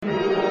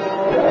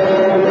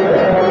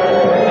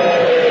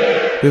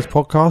This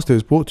podcast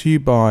is brought to you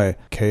by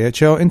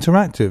KHL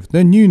Interactive,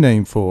 the new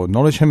name for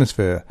Knowledge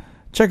Hemisphere.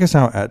 Check us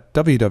out at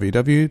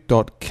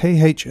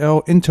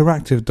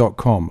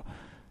www.khlinteractive.com.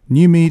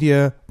 New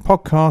media,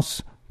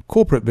 podcasts,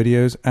 corporate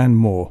videos, and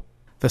more.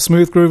 The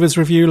Smooth Groovers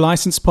Review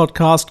licensed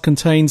podcast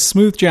contains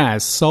smooth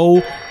jazz,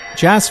 soul,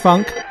 jazz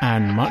funk,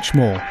 and much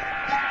more.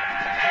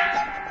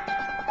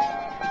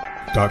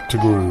 Dr.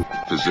 Groove.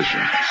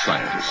 Physician,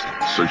 scientist,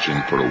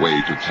 searching for a way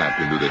to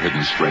tap into the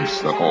hidden strengths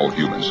that all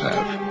humans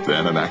have.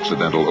 Then an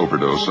accidental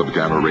overdose of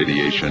gamma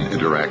radiation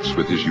interacts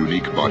with his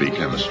unique body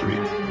chemistry.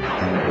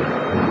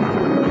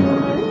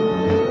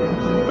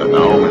 And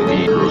now when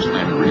he grows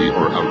angry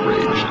or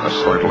outraged, a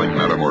startling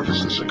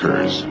metamorphosis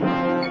occurs.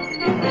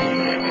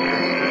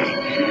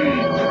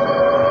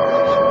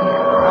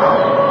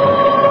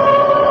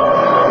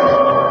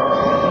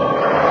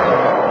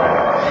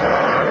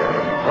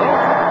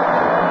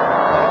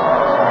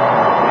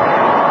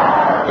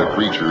 The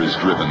creature is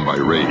driven by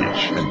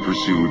rage and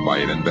pursued by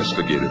an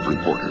investigative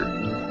reporter.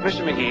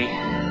 Mr. McGee.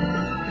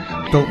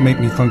 Don't make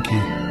me funky.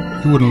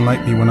 You wouldn't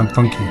like me when I'm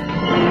funky. An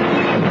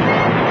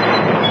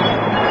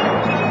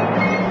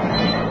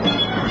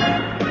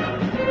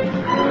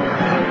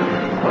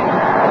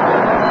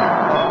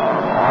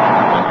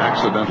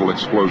accidental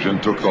explosion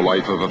took the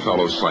life of a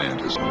fellow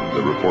scientist.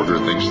 The reporter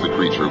thinks the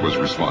creature was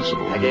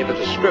responsible. I gave a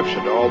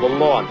description to all the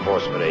law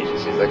enforcement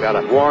agencies. They got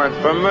a warrant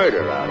for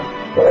murder out of him.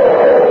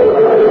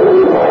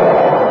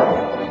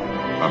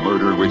 A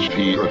murder which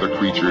he or the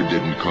creature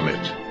didn't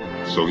commit.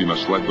 So he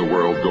must let the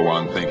world go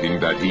on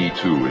thinking that he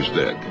too is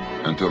dead,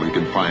 until he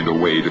can find a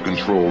way to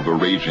control the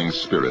raging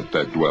spirit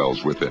that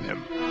dwells within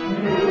him.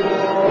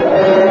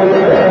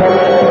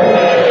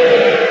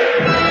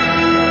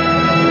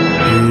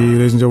 Hey,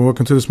 ladies and gentlemen,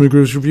 welcome to the Smooth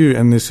Grooves Review,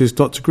 and this is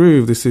Dr.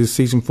 Groove. This is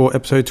Season 4,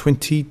 Episode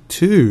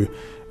 22,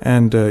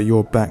 and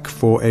you're back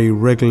for a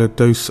regular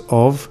dose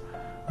of,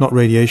 not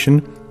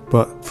radiation,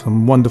 but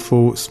some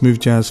wonderful smooth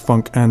jazz,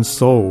 funk, and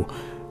soul.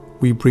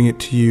 We bring it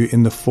to you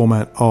in the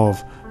format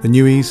of the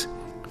newies,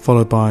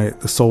 followed by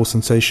the soul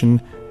sensation,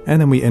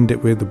 and then we end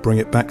it with the Bring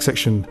It Back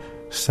section,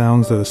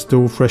 sounds that are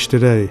still fresh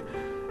today.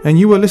 And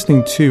you were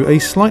listening to a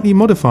slightly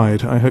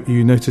modified, I hope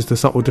you noticed the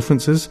subtle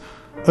differences,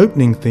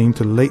 opening theme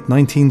to the late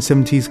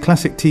 1970s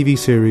classic TV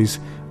series,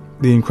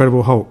 The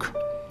Incredible Hulk.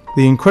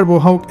 The Incredible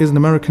Hulk is an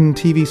American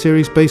TV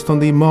series based on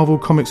the Marvel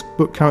Comics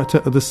book character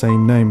of the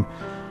same name.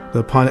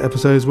 The pilot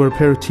episodes were a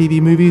pair of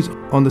TV movies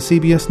on the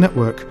CBS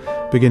network,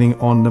 beginning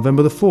on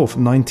November the 4th,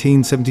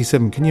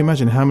 1977. Can you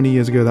imagine how many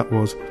years ago that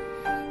was?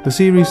 The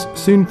series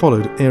soon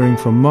followed, airing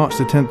from March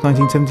the 10th,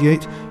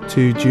 1978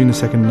 to June the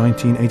 2nd,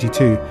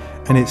 1982.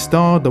 And it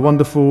starred the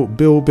wonderful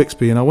Bill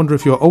Bixby. And I wonder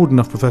if you're old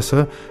enough,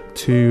 Professor,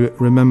 to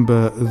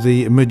remember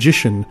The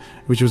Magician,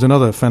 which was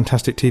another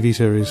fantastic TV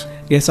series.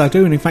 Yes, I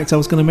do, and in fact I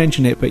was going to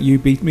mention it, but you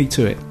beat me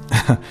to it.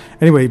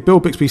 Anyway, Bill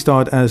Bixby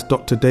starred as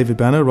Dr. David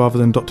Banner rather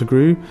than Dr.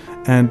 Gru,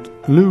 and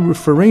Lou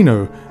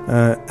Ferrigno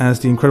as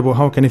the Incredible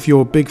Hulk. And if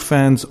you're big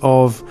fans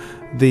of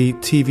the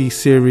TV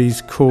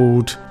series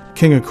called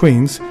King of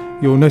Queens,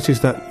 you'll notice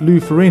that Lou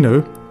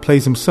Ferrigno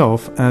plays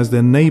himself as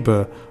the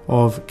neighbour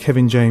of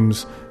Kevin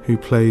James, who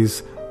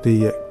plays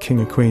the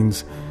King of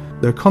Queens.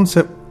 The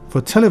concept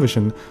for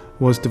television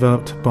was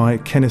developed by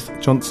Kenneth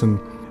Johnson,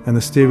 and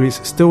the series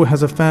still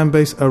has a fan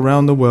base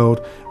around the world,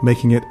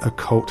 making it a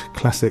cult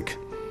classic.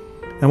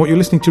 And what you're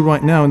listening to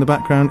right now in the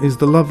background is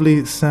the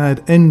lovely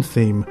sad end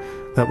theme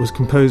that was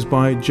composed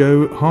by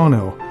Joe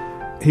Harnell.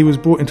 He was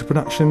brought into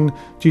production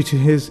due to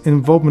his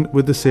involvement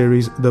with the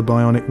series The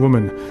Bionic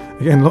Woman.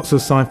 Again, lots of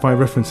sci-fi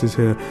references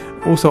here.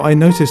 Also, I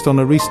noticed on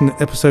a recent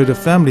episode of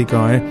Family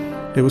Guy,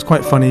 it was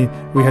quite funny.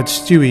 We had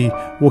Stewie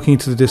walking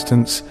into the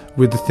distance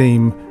with the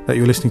theme that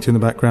you're listening to in the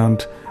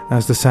background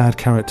as the sad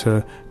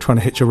character trying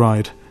to hitch a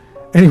ride.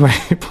 Anyway,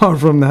 apart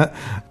from that,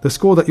 the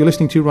score that you're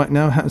listening to right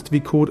now happens to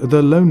be called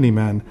The Lonely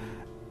Man.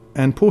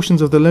 And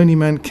portions of The Lonely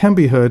Man can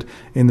be heard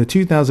in the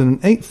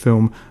 2008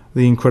 film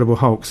The Incredible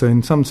Hulk, so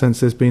in some sense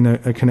there's been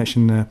a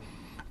connection there.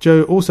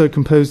 Joe also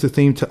composed the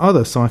theme to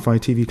other sci-fi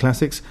TV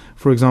classics,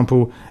 for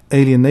example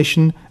Alien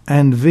Nation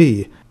and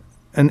V,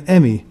 an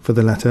Emmy for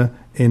the latter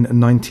in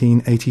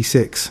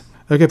 1986.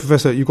 Okay,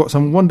 Professor, you've got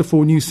some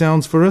wonderful new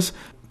sounds for us.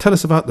 Tell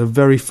us about the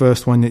very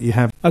first one that you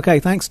have. Okay,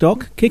 thanks,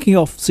 Doc. Kicking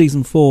off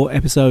Season 4,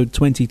 Episode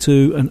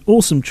 22, an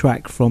awesome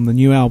track from the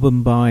new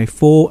album by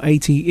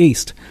 480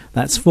 East.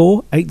 That's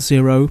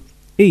 480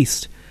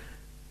 East.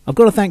 I've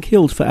got to thank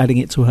Hild for adding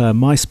it to her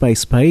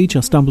MySpace page.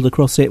 I stumbled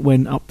across it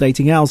when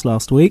updating ours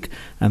last week,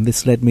 and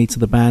this led me to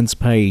the band's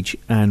page.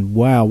 And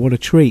wow, what a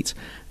treat.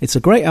 It's a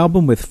great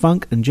album with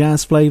funk and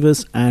jazz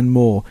flavours and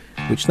more,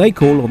 which they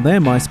call on their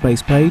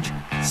MySpace page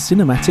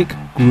Cinematic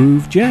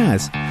Groove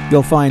Jazz.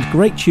 You'll find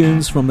great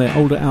tunes from their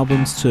older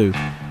albums too.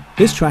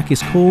 This track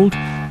is called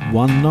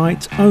One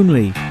Night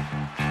Only.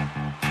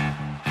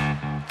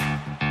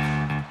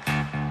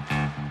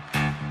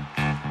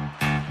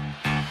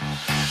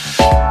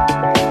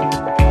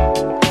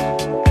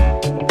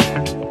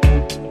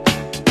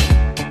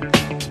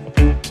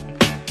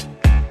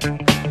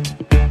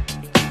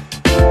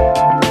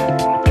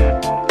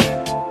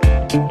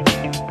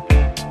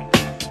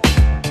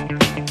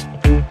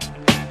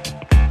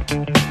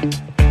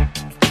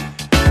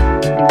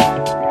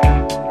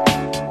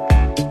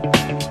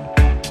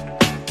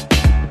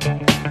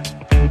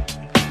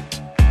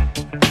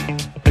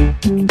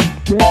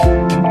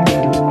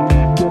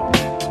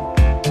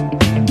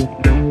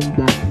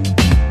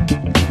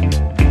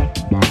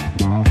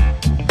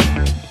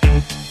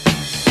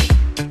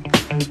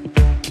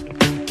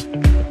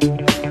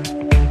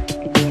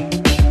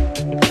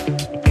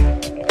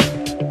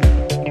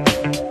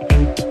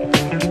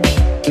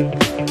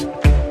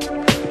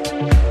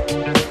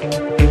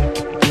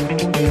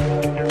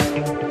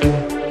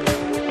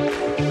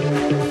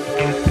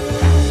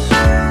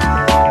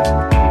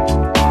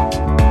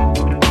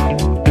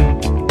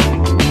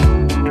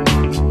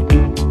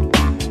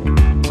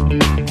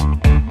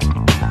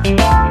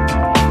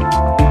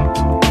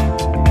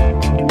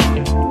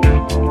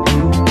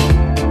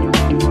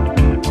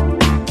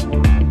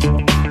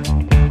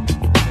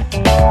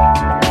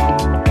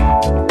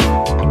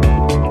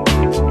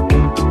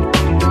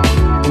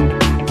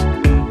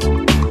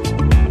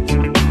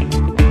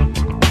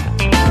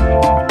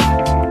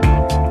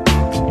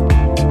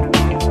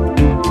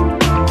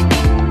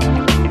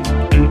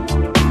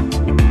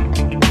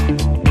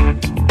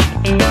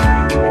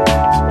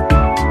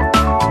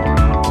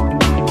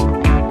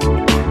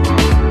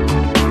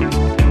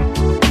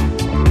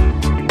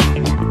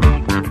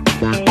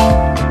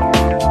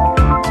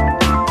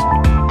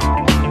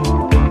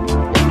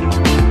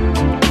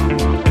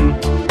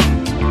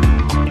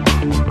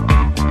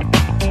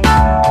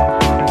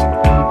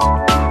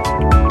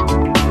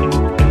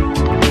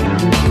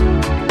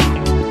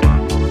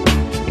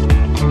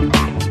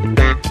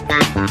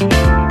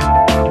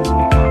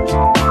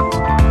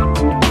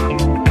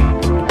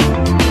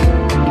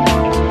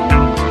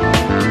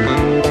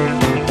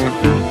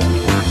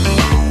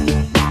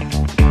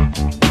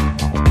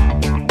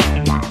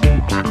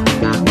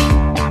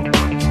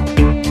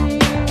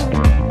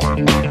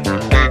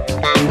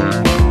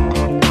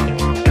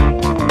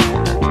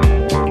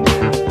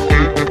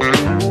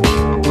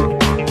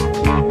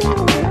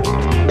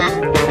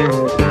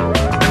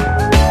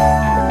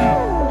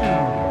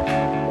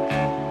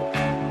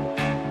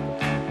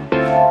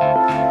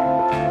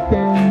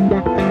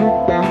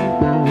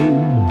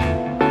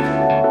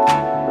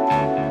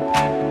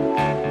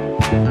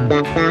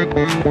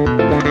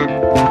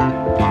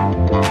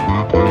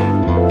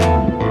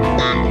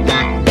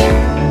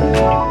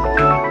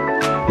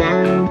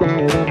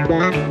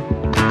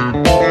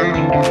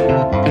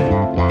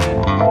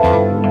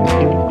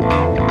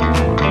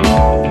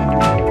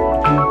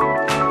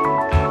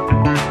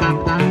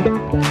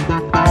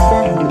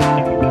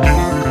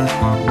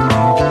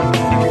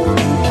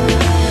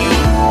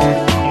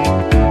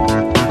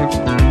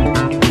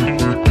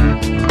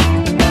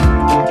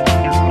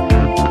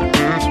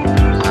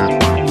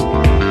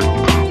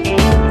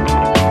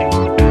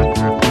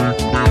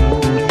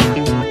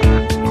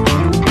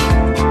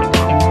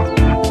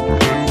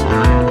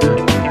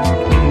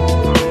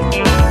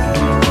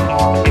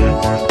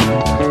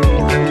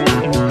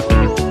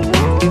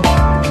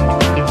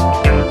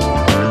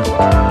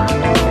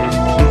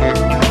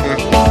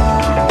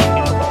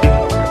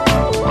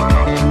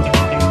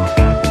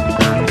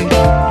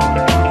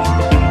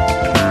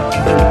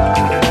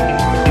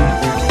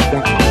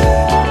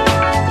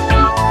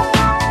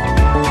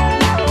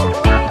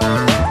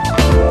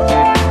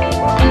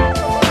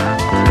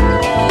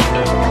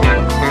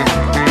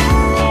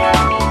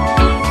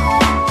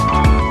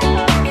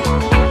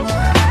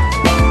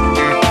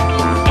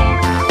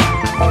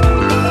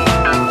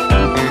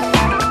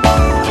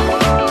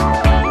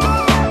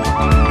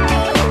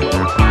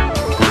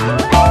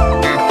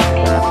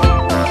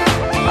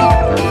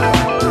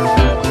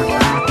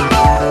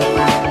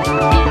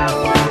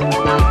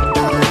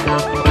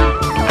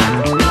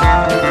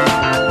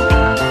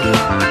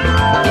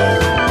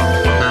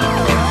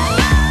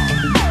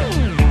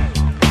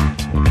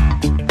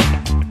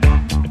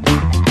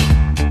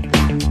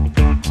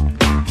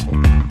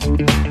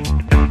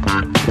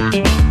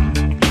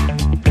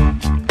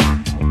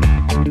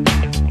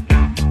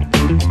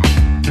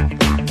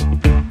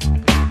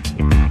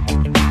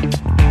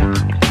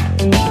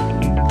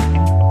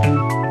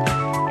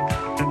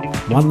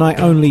 One Night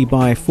Only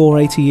by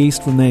 480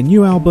 East from their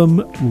new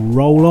album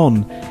Roll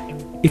On.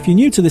 If you're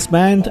new to this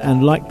band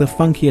and like the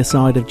funkier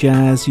side of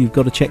jazz, you've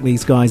got to check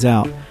these guys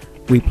out.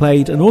 We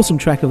played an awesome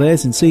track of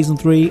theirs in Season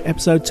 3,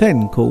 Episode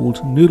 10,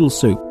 called Noodle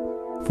Soup.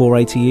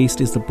 480 East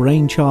is the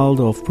brainchild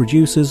of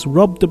producers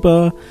Rob de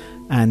Burr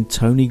and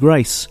Tony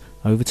Grace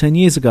over 10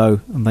 years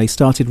ago, and they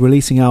started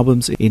releasing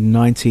albums in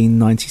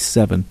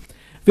 1997.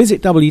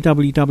 Visit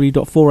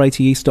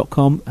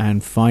www.480east.com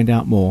and find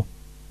out more.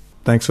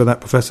 Thanks for that,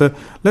 Professor.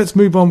 Let's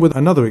move on with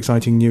another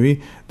exciting newie.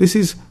 This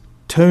is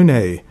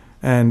Tone,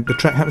 and the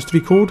track happens to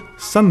be called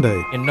Sunday.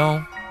 You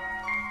know,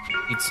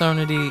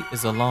 eternity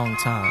is a long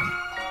time,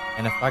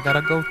 and if I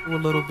gotta go through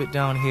a little bit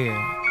down here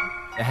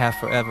to have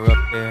forever up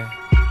there,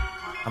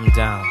 I'm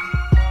down.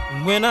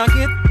 And when I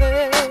get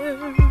there,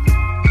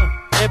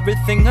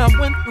 everything I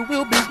went through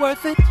will be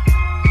worth it.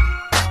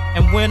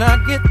 And when I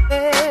get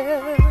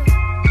there,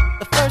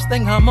 the first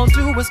thing I'm gonna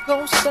do is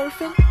go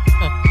surfing.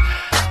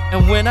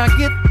 And when I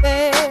get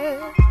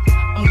there,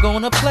 I'm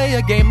gonna play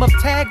a game of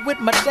tag with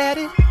my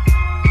daddy.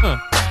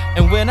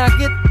 And when I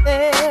get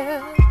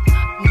there,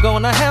 I'm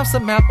gonna have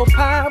some apple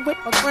pie with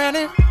my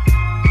granny.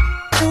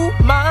 Ooh,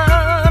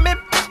 mommy,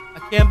 I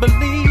can't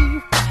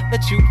believe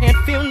that you can't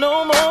feel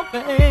no more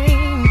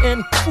pain.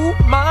 And ooh,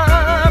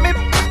 mommy,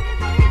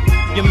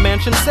 your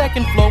mansion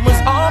second floor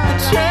is off the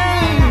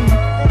chain.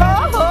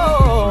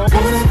 Oh,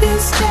 one of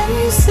these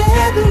days,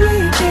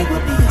 every day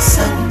will be a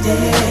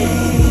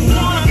Sunday.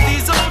 One of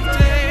these old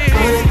days,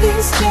 one of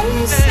these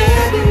days,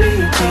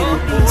 every day will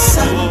be a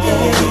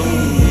Sunday.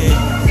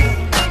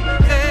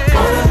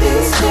 One of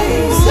these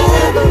days,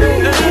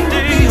 every day will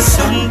be a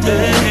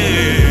Sunday.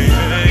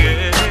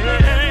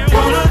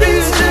 One of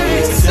these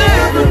days,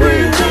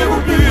 every day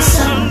will be a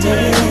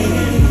Sunday.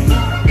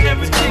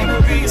 every day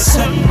will be a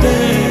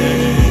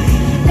Sunday.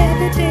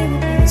 Every day will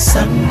be a Sunday.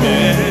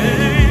 Sunday.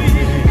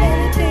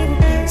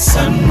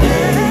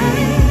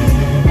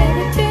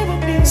 Every day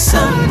will be a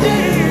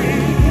Sunday.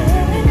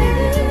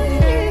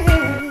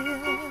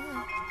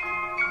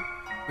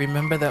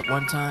 Remember that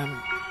one time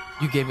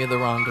you gave me the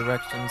wrong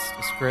directions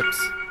to Scripps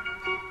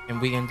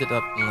and we ended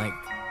up in like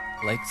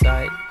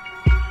Lakeside?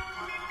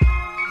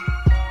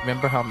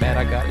 Remember how mad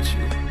I got at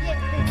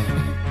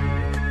you?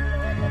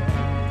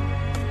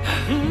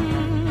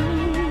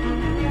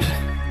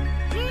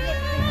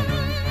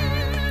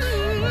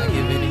 I'd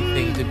give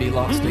anything to be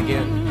lost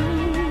again.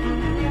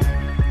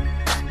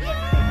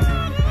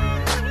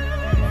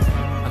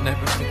 I'll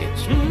never forget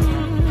you.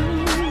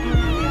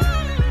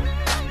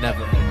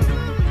 Never.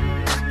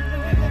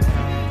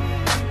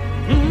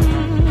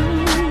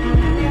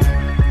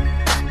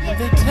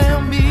 They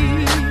tell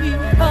me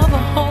of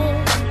a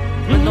home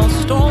when those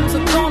storms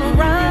are gonna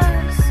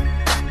rise.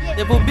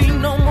 There will be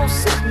no more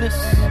sickness,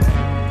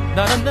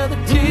 not another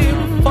tear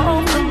will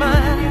fall from my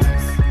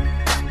eyes.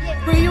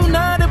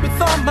 Reunited with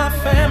all my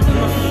family,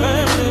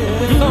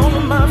 with all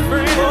of my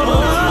friends.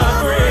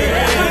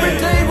 Every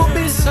day will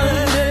be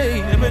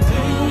Sunday, and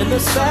the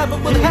Sabbath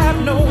will have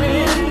no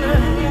end.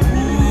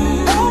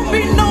 Won't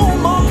be no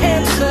more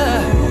cancer,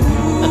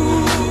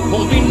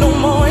 won't be no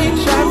more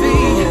HIV.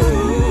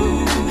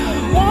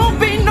 Won't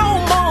be no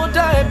more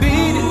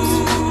diabetes,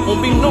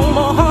 won't be no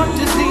more heart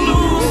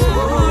disease.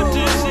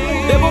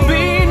 There will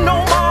be no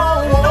more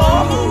war,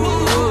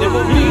 there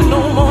will be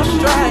no more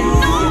strife.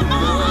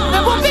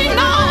 There will be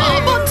no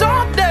more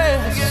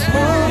darkness,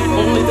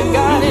 only the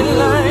guiding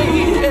light.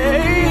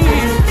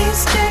 One of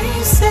these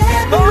days,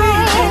 every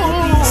day will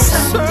be a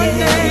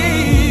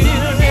Sunday.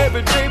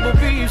 Every day will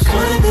be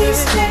One of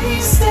these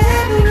days,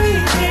 every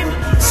day will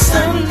be a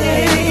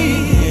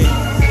Sunday.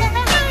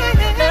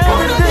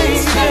 One of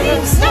these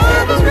days,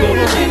 every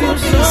day will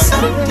be a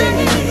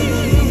Sunday.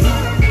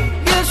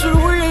 Yes, it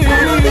will.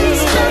 One of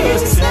these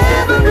days,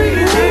 every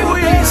day will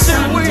be a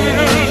Sunday.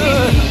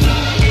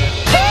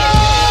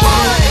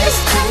 One of these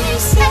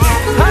days,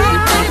 every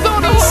day I'm will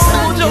gonna be a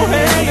hold your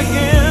hand Sunday.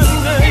 again.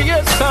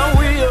 Yes, I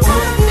will.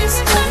 One of these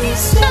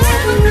days,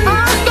 every I'm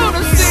day gonna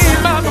will be a see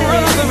my Sunday.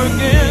 brother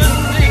again.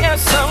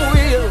 Yes, I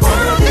will.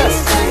 One of these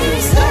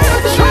days,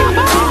 every day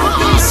will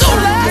be a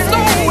Don't last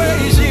Sunday.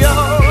 always,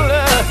 y'all.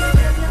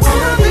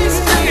 One of these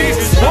days,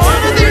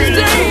 One of these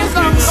days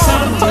I'm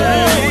gonna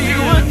hold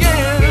you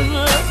again.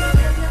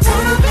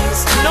 one of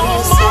these days, No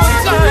more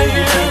every day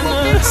dying.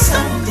 will be a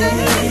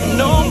Sunday.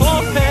 No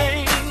more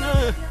pain.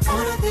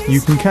 You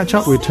can catch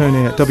up with Tone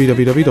at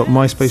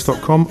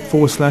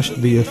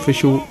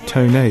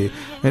www.myspace.com/theofficialTone.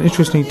 And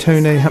interestingly,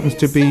 Tone happens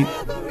to be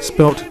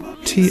spelt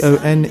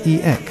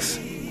Tonex.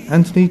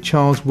 Anthony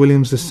Charles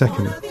Williams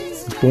II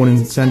was born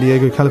in San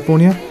Diego,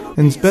 California,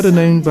 and is better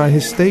known by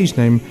his stage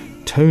name,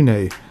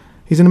 Tone.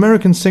 He's an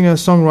American singer,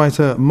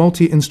 songwriter,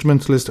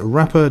 multi-instrumentalist,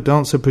 rapper,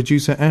 dancer,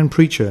 producer, and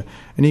preacher,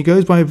 and he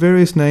goes by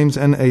various names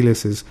and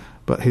aliases,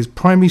 but his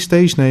primary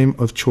stage name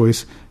of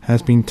choice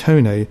has been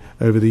Tone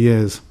over the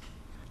years.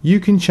 you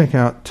can check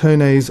out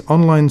Toney's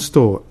online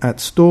store at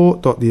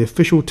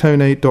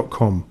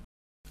store.theofficialtoney.com.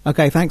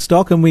 Okay, thanks,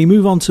 Doc. And we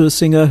move on to a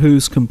singer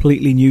who's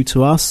completely new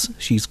to us.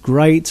 She's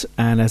great,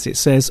 and as it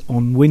says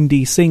on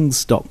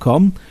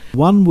windysings.com,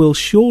 one will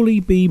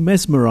surely be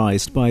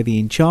mesmerised by the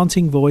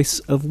enchanting voice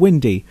of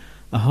Windy,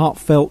 a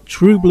heartfelt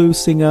true blues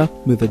singer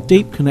with a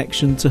deep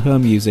connection to her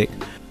music.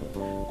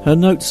 Her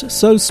notes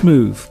so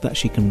smooth that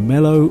she can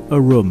mellow a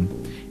room,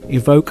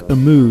 evoke a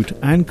mood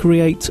and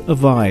create a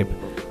vibe.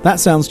 That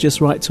sounds just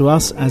right to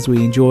us as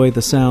we enjoy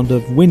the sound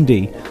of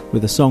Windy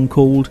with a song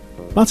called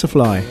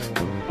Butterfly.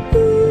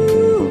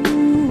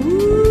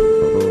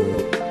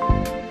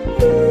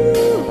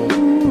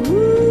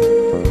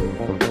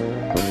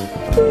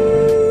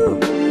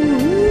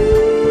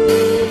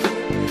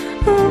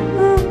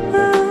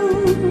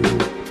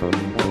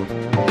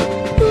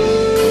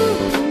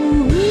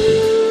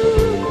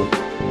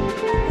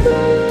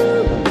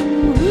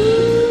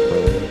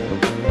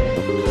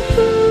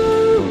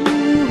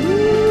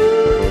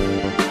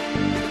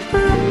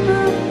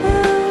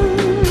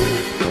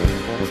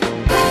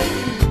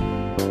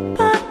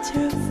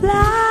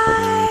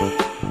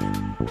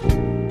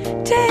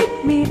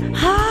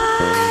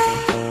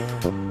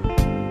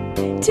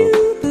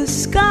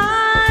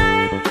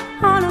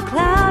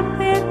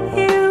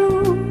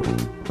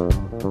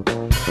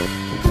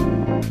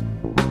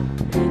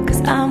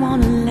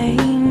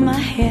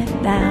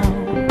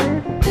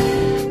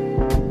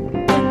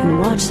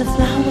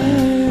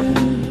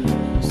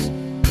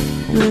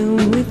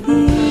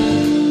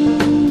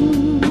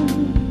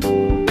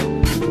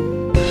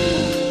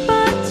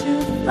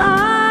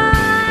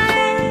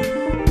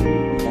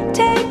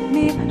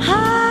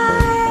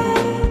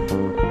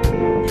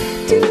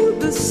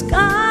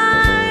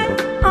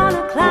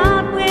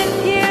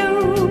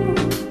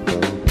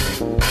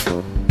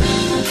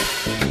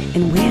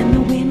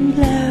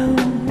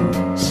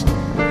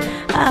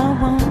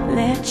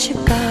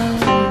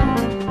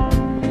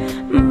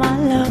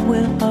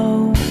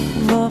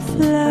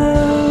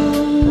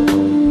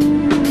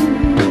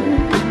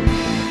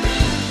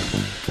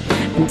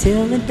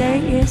 Till the day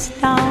is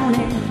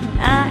dawning,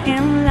 I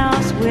am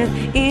lost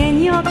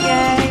within your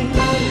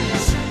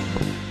gaze.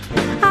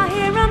 I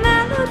hear a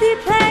melody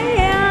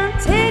playing,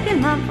 taking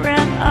my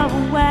breath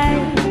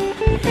away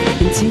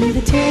into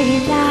the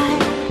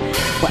daylight,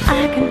 where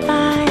I can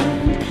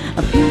find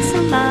a peace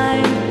of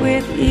mind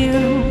with you.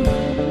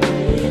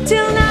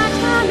 Till night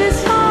time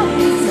is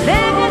always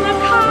begging to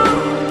call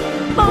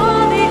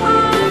for the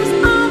arms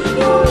of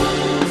you.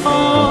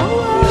 Oh,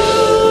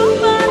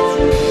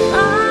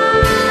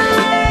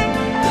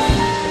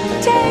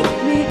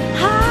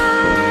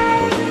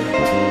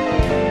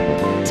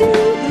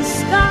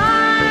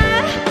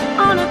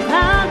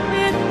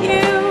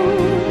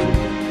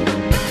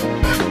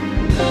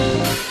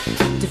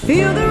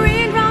 feel the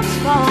raindrops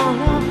fall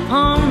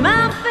upon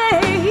my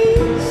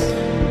face,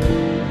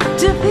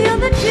 to feel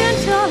the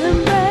gentle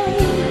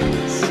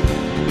embrace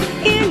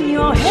in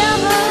your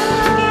heaven.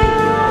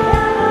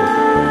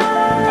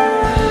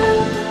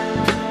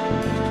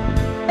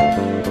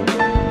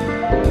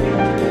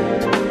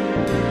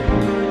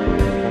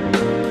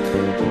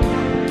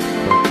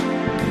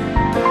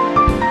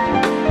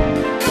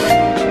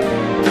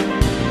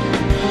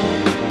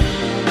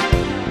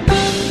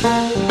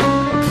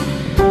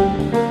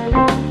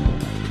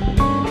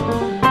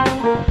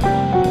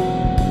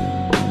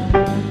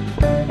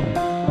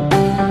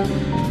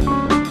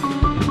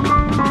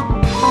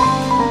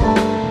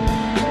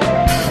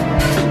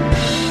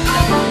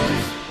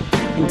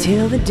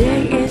 Till the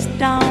day is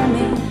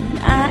dawning,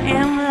 I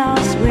am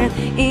lost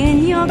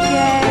within your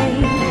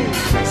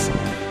gaze.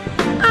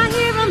 I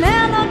hear a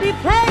melody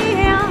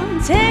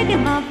playing,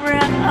 taking my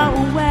breath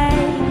away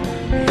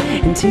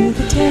into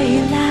the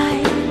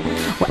daylight,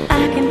 where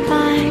I can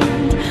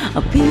find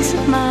a peace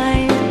of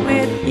mind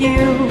with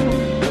you.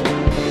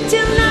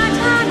 Till night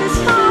time is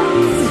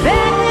always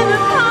begging to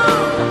call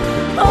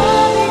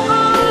for the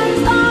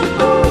arms of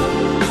you.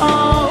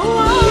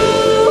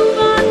 Oh,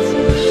 but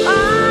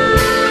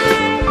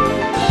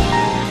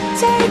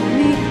take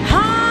me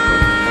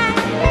high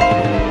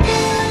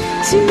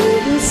to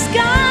the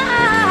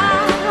sky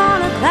on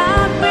a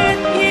cloud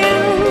with you,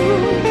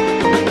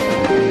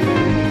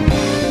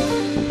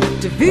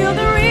 to feel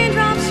the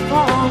raindrops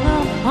fall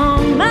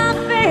upon my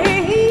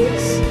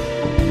face,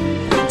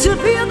 to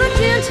feel the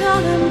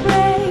gentle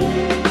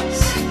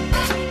embrace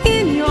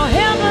in your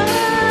heaven,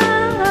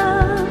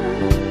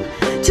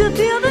 to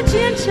feel the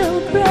gentle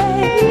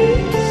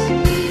grace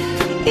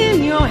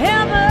in your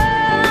heaven,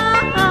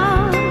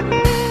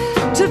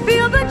 to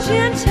feel the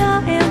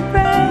gentle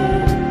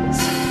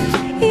embrace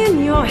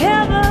in your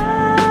heaven.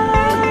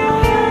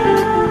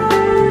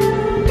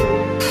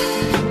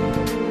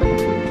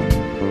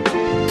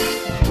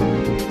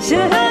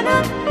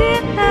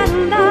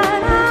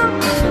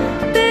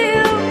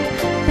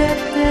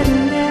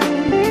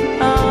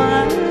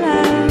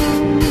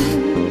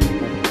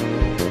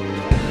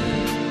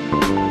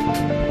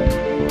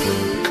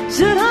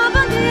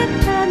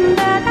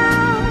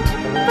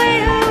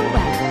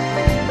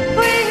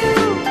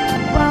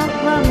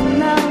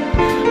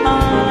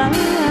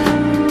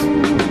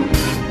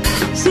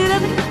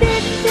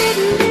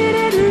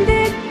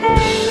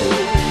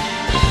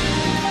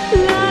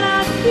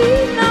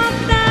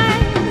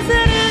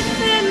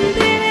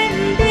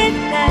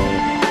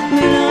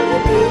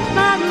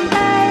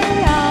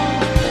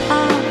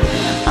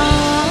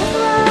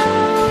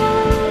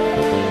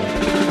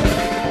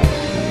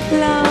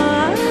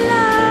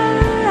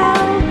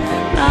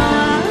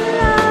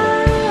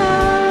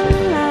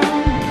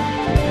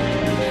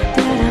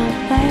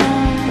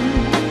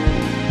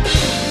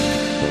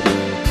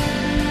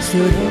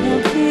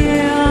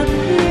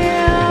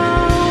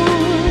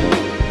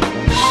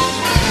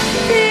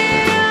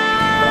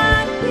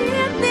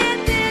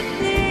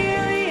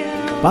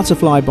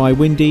 Butterfly by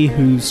Windy,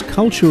 whose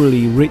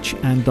culturally rich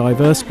and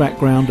diverse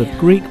background of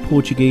Greek,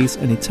 Portuguese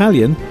and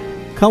Italian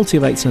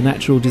cultivates a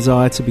natural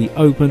desire to be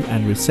open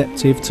and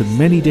receptive to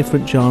many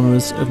different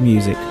genres of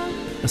music.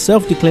 A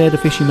self-declared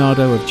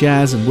aficionado of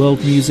jazz and world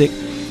music,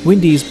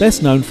 Windy is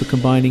best known for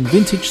combining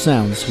vintage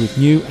sounds with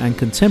new and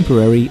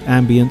contemporary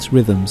ambient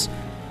rhythms.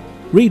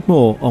 Read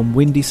more on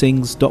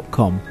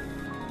windysings.com.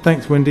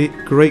 Thanks, Wendy.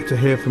 Great to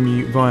hear from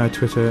you via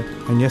Twitter.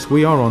 And yes,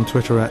 we are on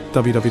Twitter at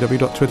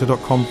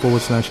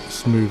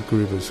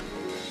www.twitter.com/smoothgroovers.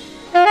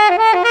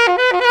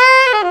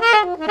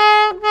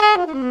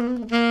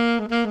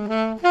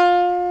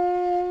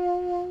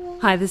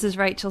 Hi, this is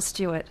Rachel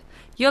Stewart.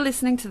 You're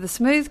listening to the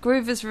Smooth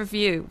Groovers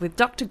Review with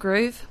Dr.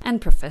 Groove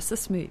and Professor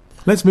Smooth.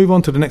 Let's move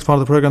on to the next part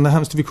of the program that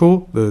happens to be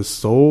called The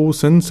Soul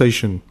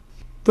Sensation.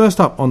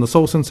 First up on The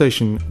Soul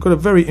Sensation, got a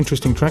very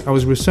interesting track. I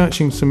was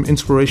researching some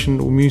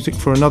inspirational music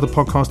for another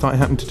podcast I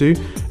happened to do,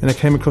 and I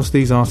came across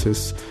these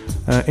artists.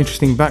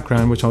 Interesting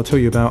background, which I'll tell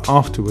you about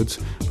afterwards.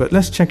 But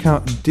let's check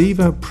out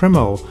Diva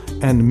Premal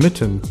and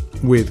Mitten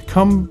with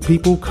Come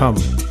People Come.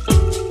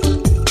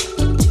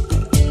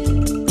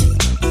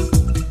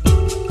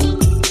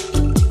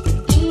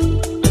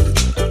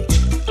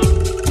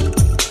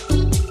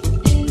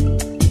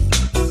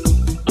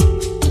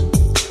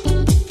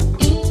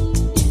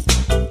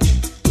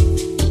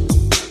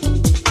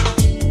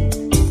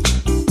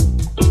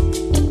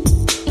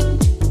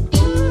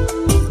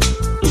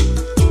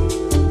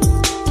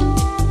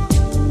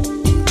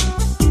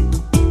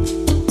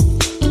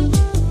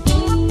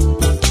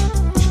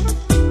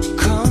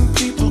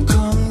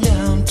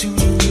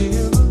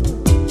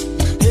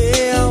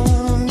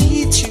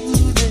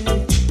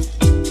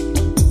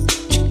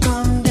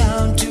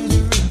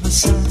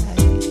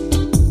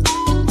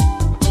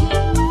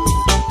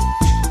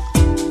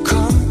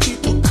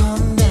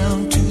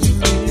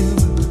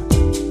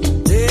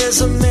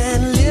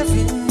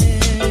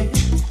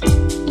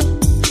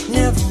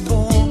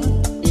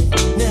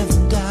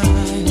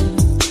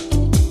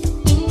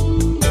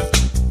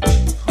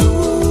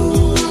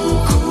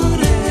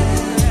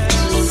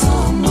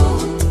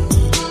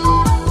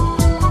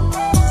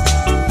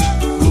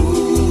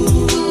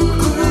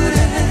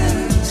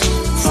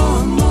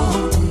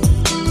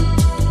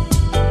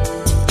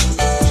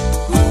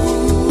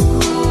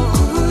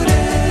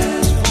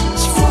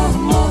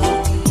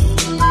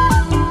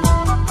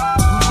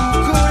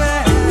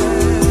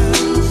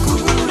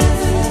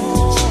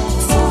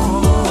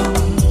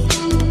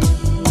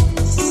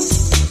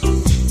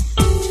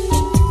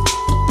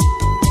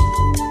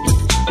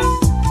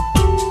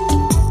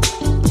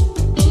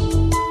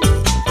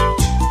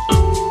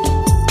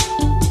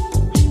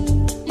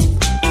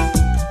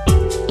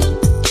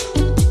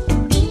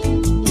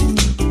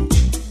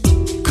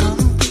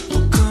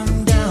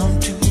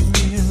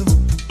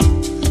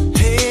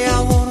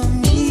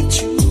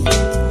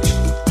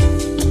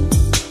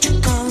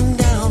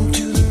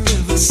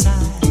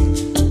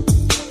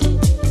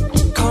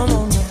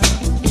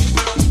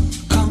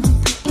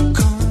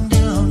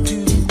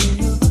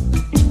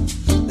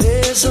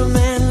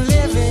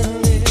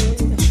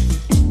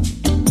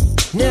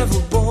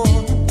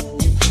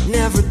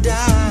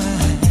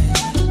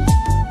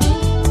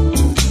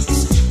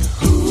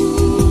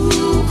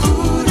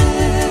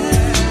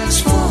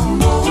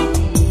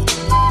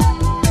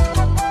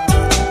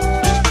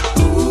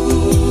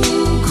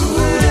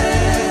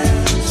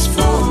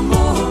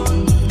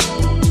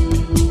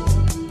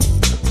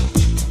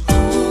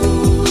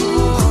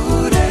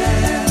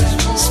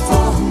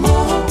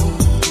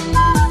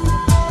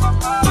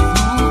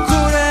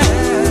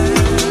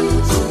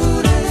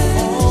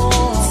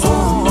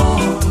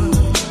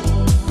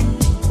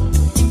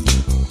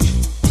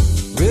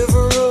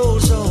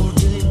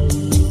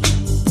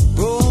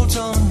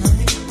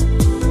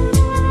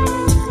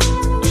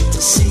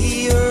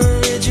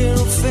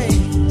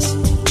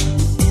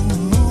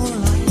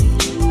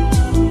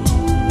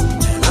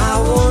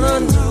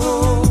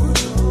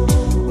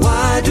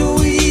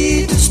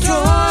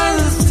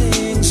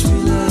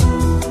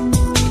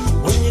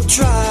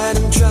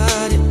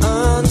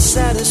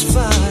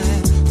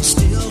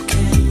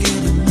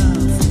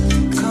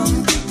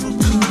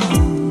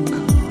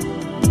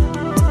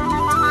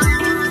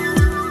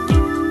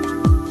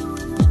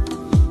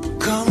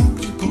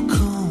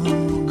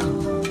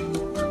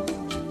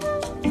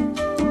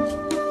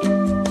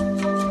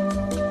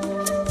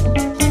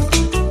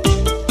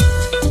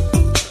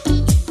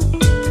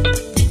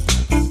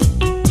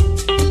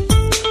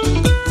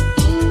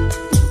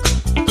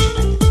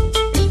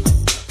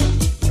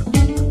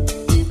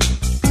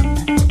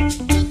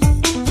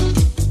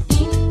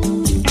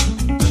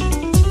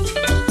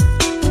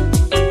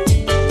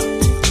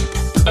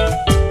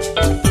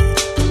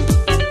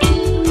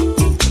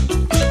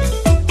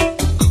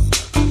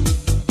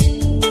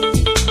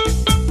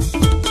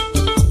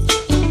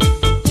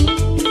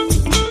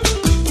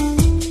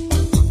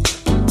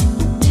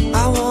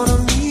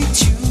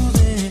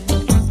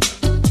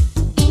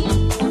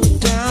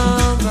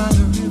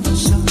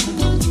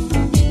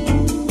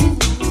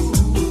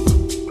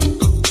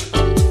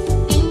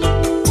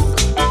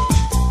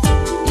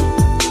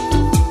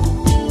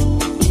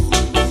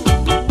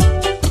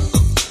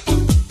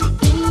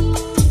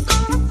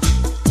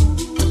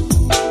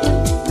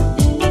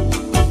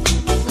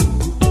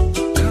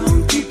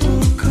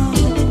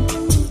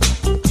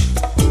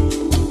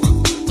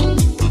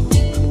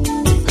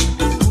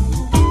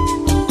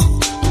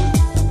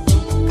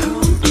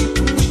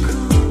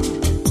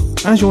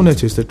 As you'll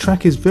notice, the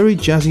track is very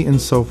jazzy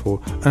and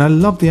soulful, and I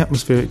love the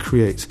atmosphere it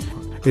creates.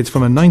 It's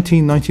from a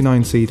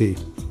 1999 CD.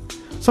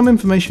 Some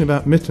information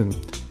about Mitten.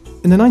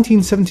 In the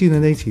 1970s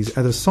and 80s,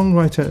 as a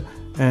songwriter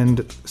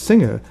and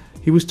singer,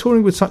 he was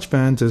touring with such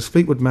bands as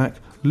Fleetwood Mac,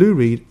 Lou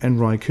Reed and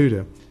Ry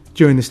Cooder.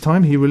 During this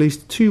time, he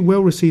released 2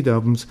 well-received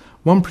albums,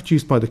 one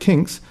produced by the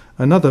Kinks,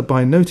 another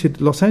by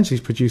noted Los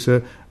Angeles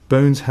producer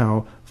Bones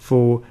Howe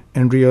for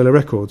Endriola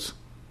Records.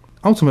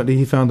 Ultimately,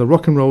 he found the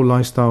rock and roll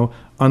lifestyle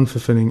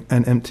unfulfilling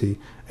and empty,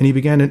 and he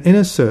began an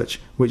inner search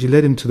which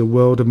led him to the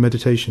world of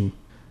meditation.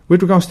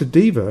 With regards to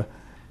Diva,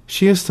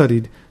 she has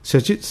studied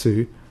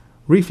Sajitsu,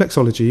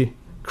 reflexology,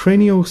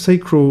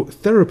 cranial-sacral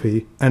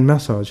therapy and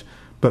massage,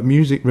 but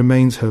music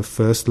remains her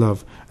first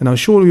love, and I'm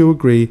sure you'll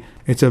agree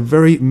it's a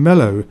very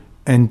mellow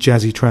and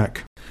jazzy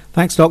track.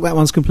 Thanks, Doc. That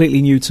one's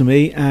completely new to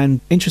me, and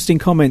interesting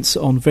comments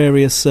on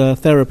various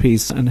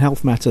therapies and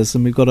health matters,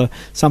 and we've got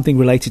something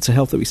related to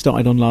health that we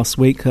started on last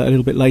week a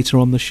little bit later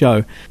on the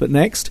show. But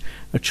next,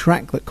 a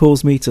track that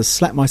caused me to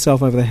slap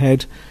myself over the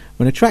head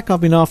when a track I've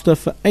been after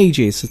for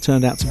ages has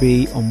turned out to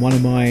be on one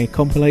of my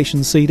compilation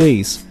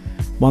CDs,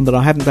 one that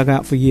I hadn't dug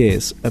out for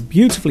years, a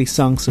beautifully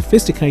sung,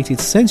 sophisticated,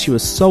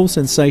 sensuous soul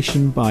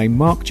sensation by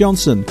Mark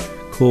Johnson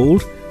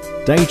called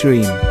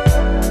Daydream.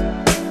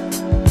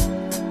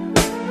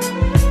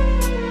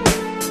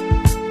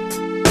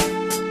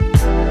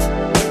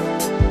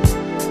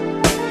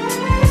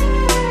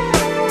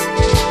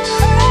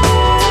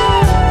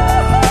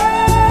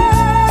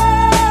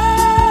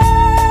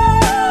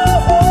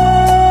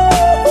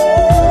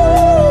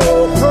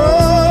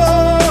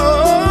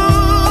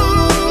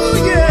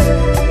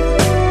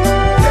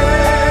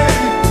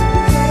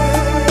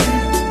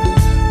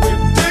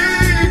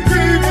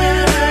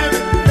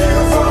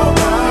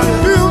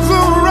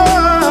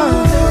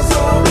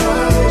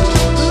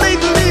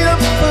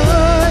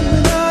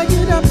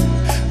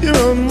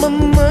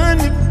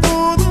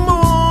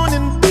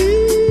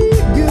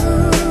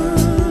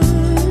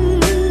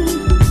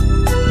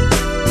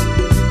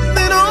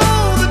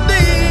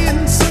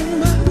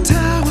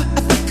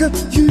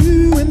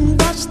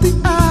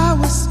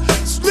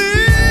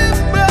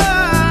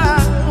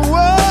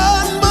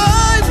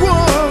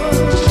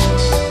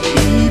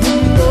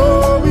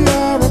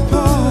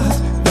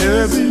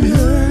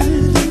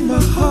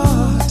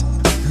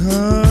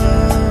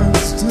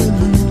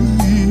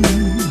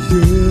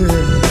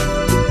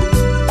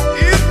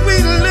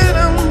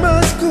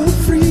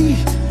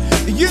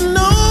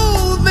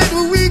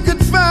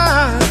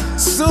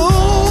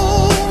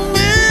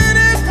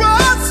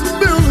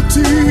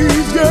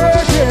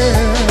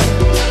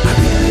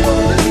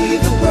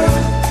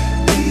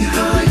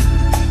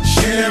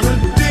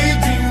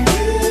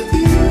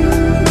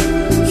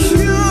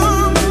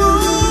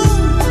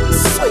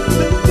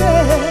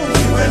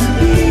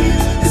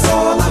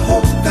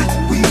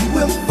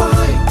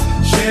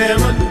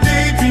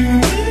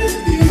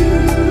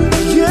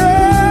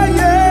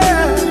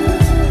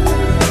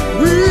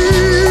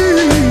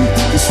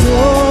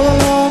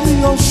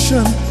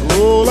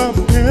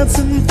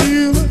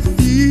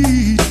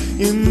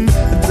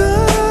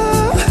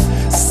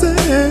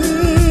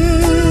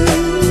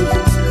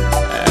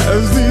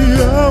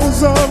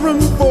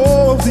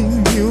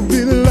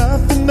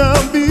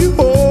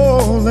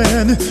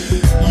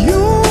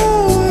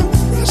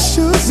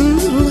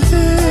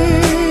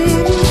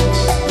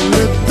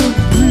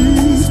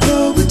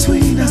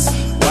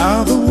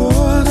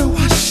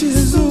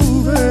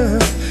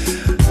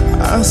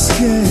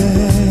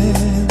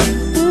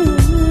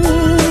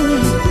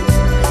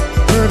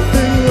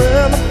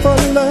 Perfect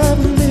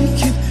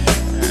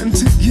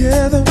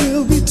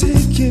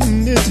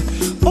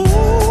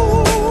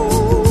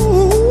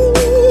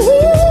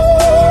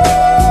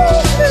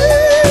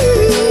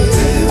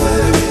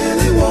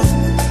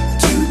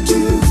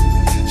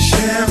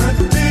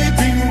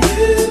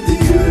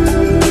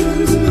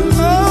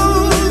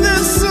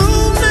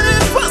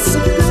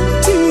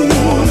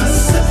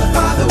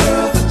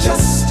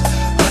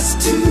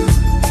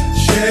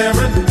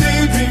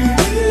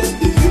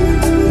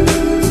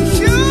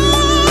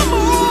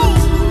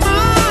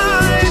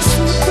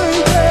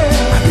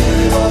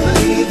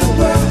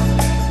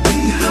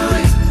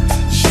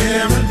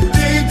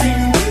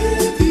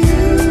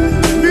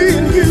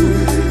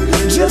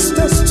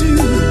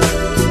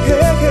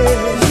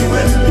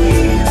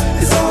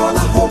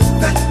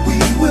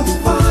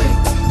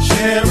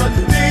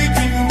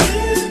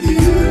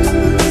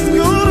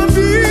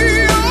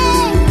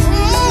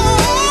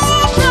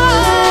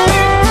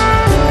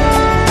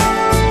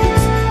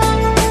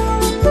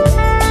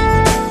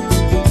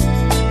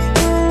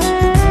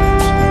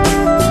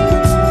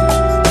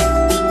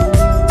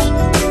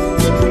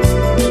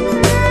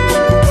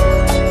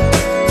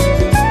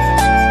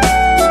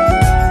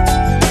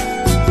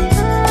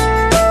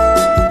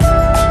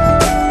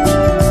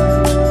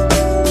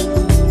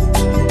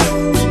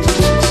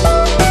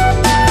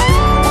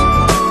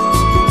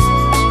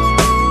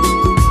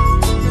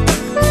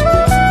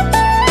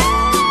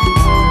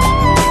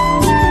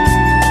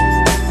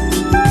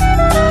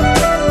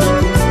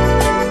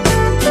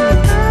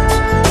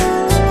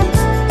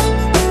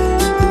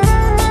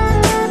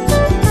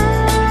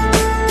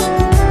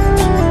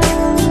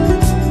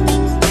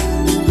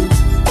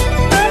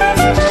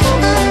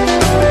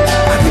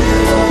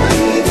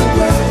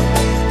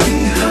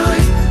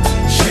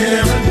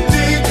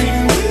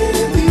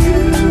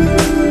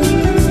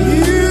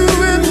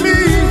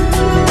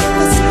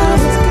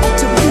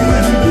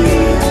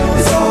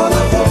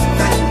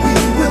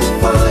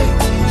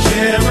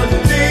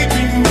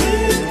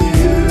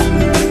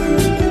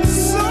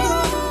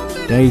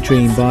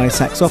Daydream by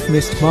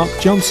saxophonist Mark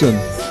Johnson.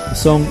 The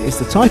song is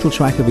the title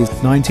track of his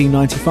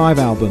 1995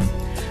 album.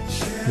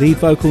 Lead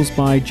vocals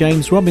by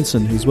James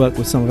Robinson, who's worked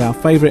with some of our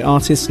favourite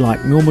artists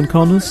like Norman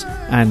Connors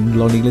and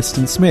Lonnie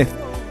Liston Smith.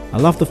 I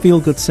love the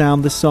feel-good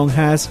sound this song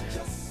has.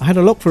 I had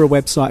a look for a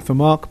website for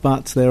Mark,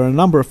 but there are a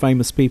number of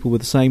famous people with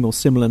the same or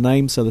similar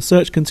names, so the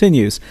search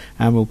continues,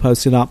 and we'll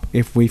post it up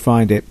if we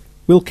find it.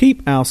 We'll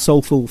keep our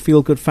soulful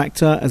feel-good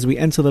factor as we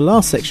enter the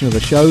last section of the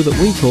show that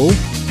we call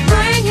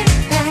Bring it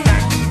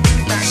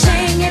back,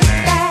 sing it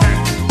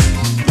back,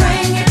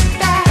 bring it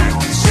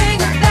back, sing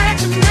it back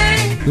to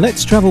me.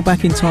 Let's travel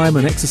back in time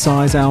and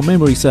exercise our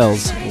memory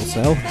cells, or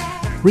cell.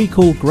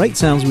 Recall great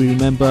sounds we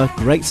remember,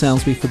 great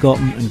sounds we've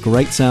forgotten, and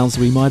great sounds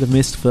we might have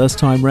missed first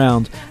time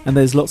round, and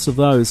there's lots of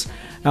those.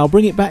 Our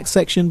Bring It Back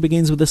section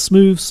begins with a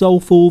smooth,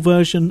 soulful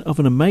version of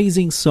an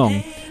amazing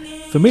song.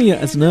 Familiar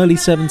as an early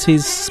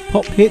 70s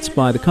pop hit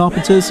by the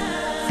Carpenters,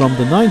 from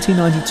the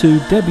 1992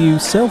 debut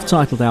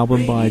self-titled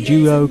album by a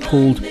duo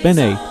called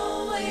Bene,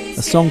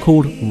 a song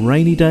called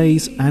Rainy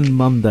Days and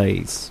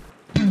Mondays.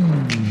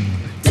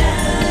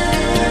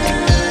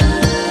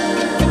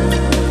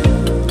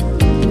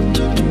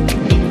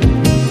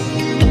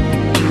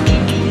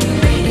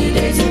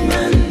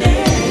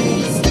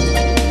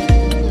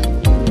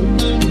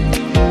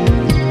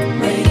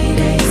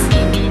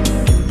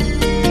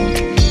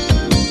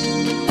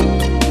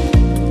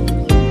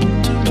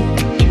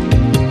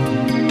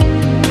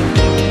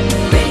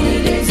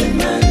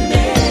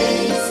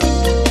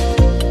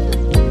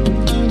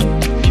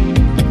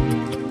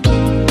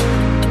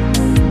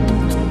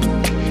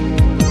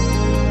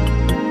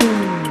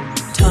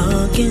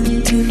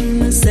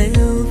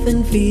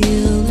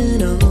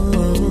 Feeling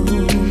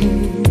old.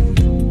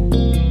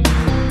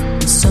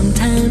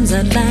 Sometimes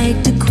I'd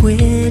like to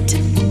quit.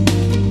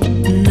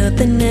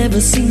 Nothing ever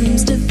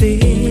seems to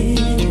fit.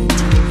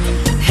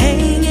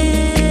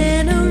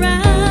 Hanging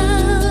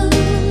around,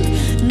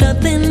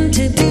 nothing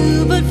to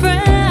do but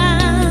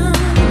frown.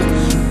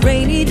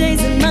 Rainy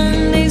days and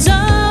Mondays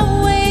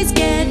always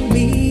get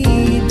me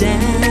down.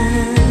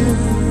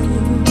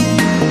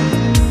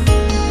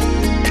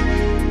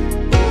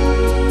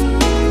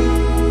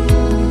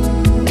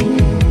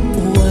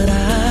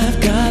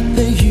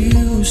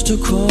 To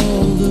call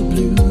the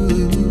blue.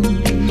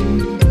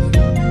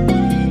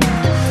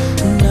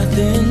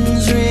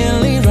 Nothing's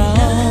really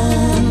wrong.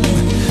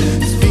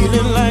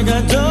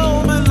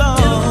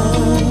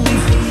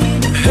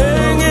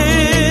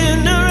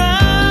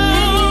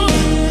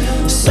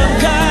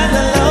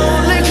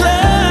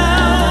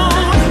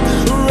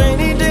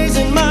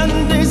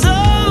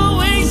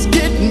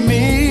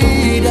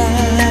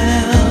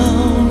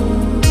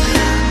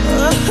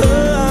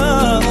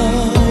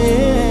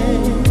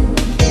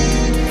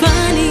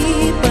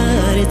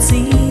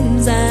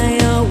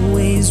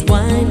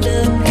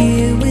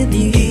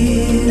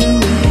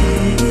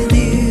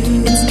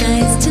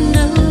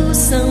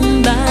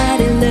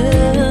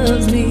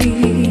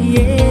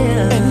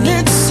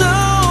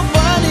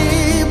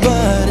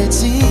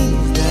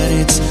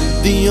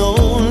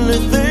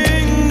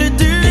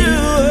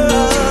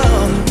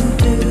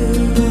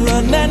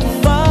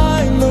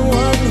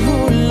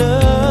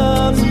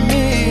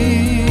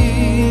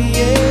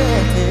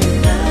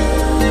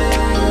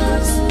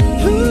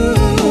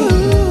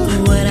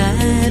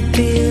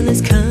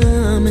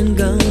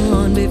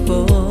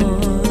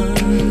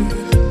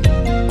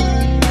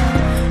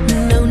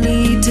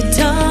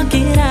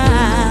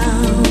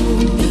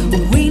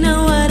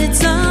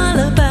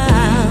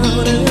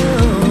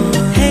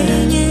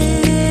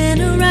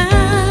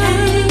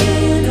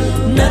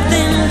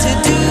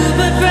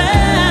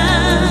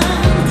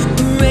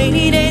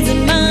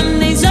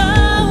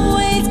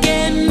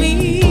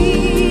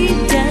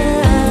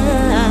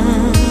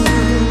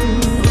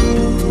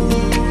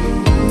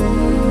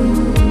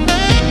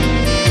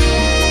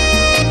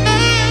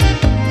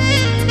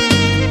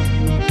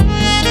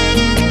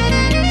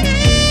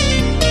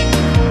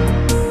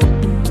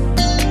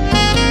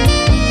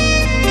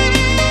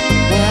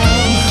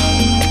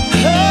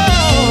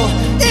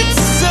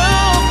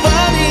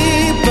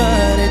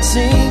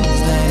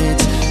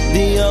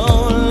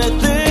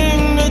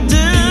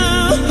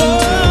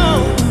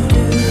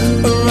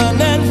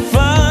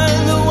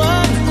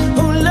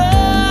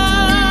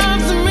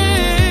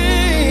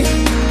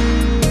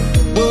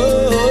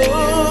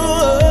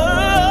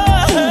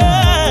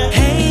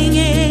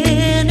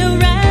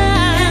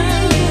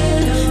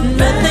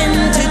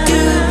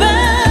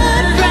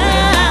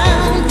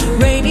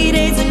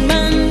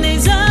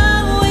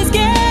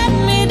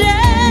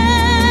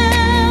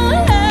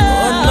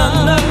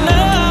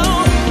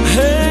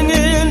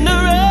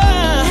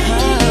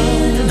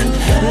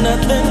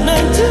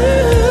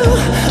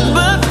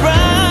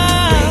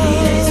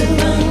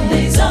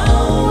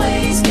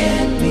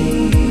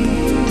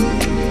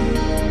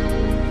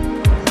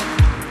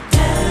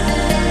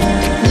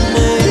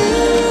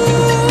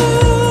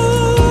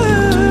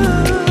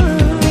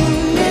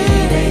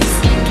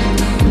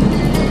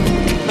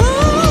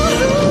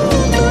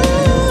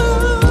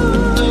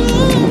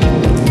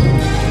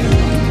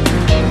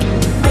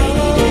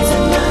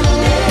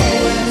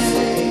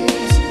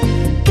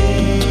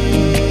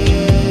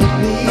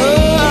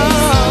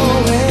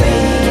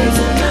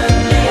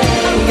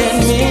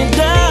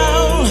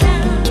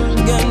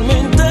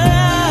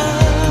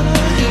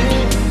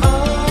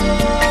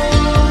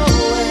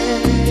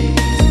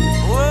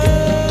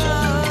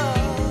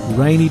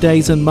 Rainy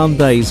Days and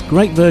Mondays,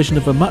 great version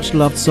of a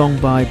much-loved song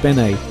by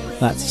Benet.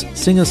 That's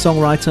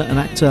singer-songwriter and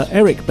actor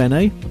Eric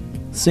Benet,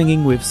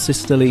 singing with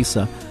Sister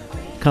Lisa,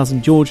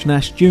 cousin George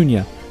Nash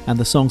Jr., and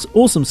the song's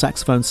awesome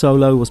saxophone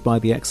solo was by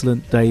the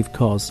excellent Dave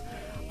Koz.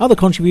 Other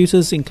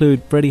contributors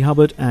include Freddie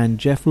Hubbard and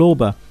Jeff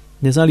Lorber.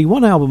 There's only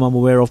one album I'm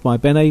aware of by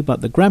Benet,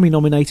 but the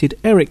Grammy-nominated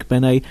Eric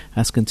Benet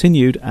has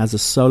continued as a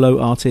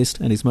solo artist,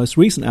 and his most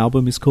recent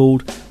album is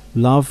called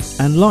Love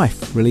and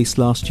Life, released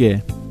last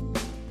year.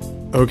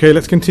 Okay,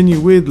 let's continue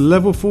with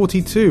Level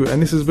 42,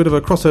 and this is a bit of a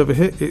crossover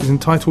hit. It is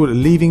entitled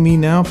Leaving Me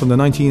Now from the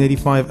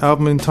 1985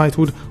 album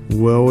entitled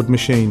World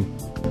Machine.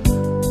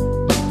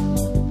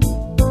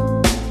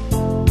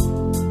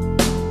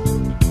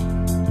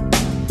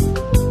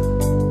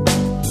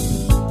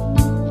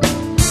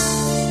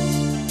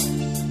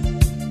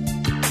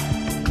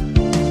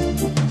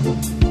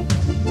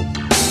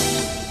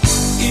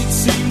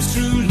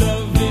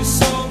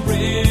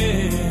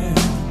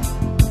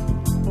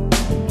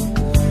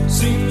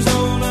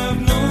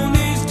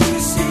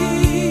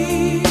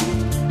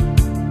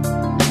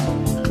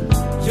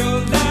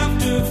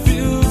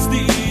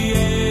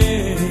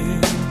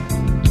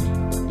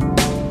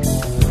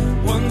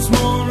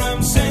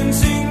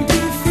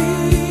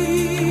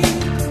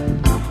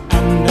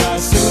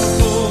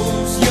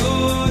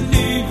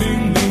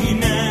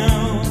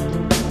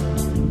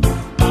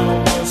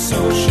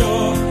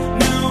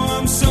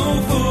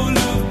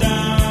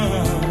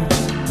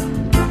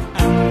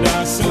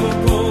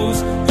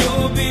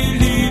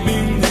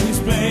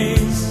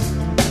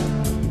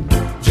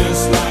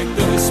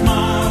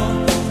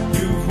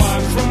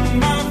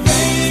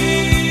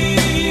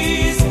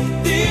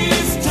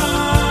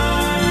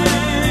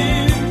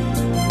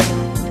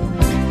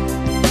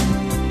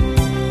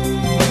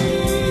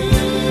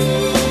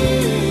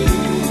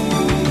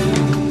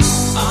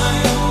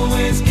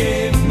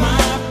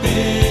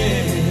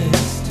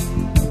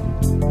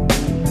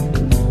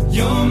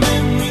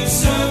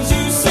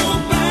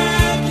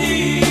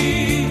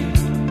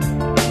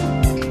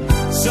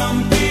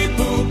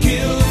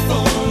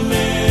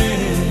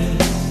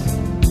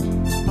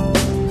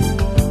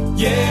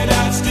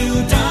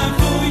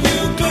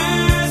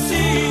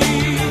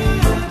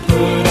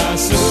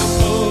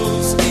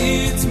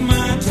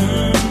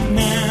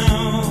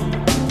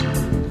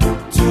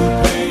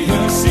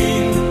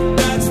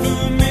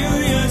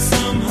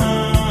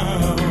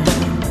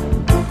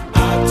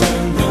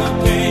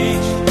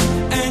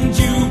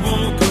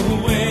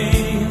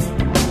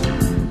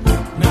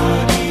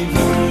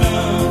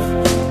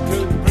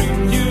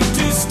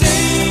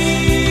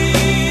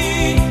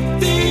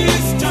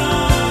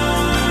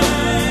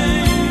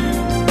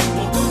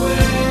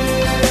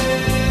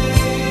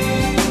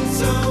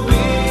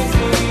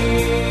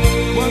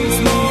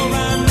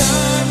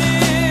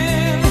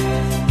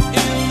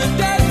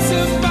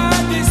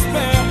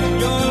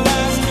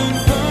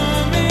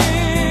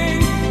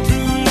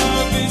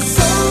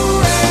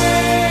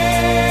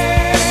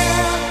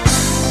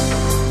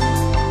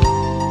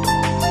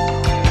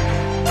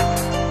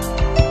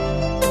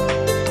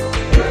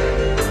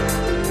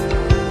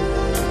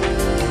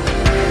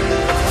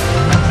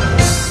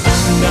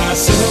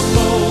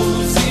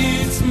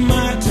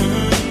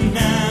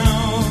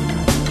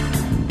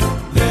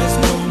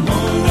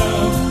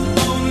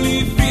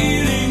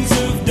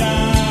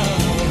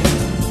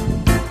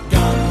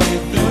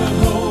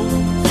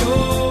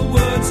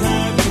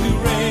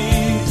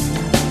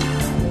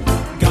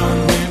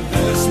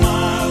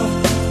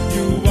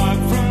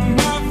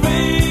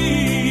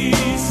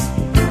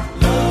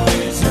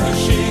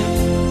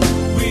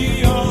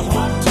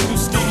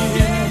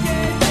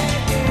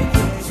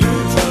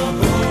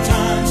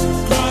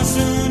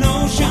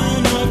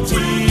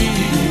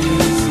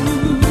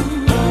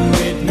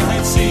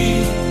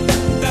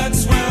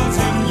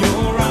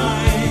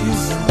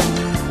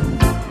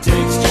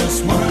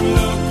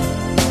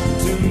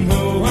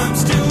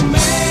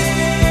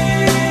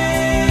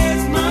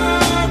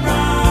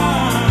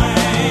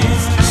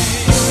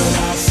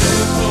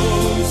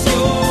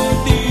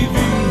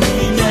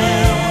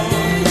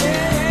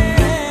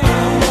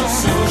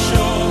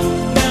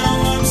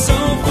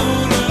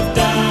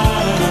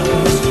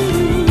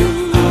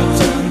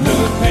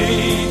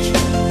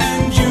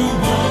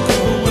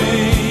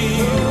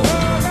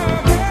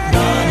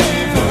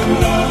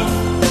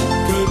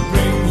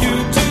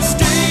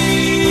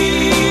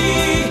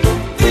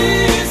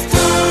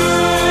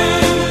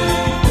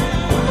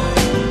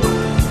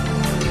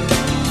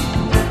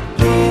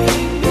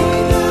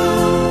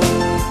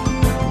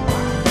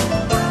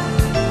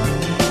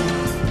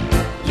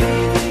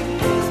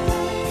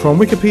 From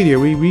Wikipedia,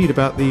 we read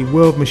about the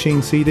World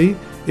Machine CD.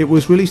 It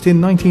was released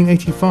in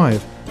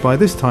 1985. By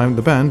this time,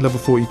 the band, Level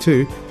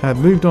 42, had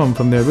moved on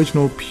from their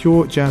original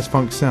pure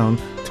jazz-funk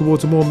sound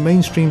towards a more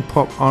mainstream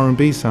pop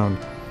R&B sound,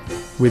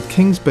 with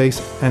King's bass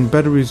and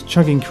Badaru's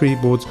chugging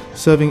keyboards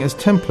serving as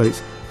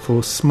templates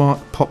for smart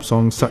pop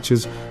songs such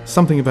as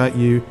Something About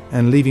You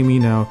and Leaving Me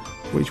Now,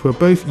 which were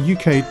both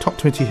UK top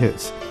 20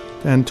 hits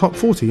and top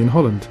 40 in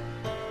Holland.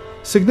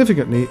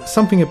 Significantly,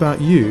 Something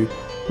About You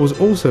was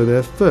also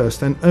their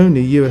first and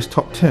only US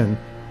top 10,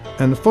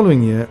 and the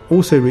following year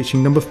also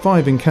reaching number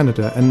 5 in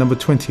Canada and number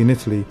 20 in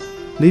Italy.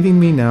 Leaving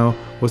Me Now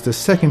was the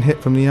second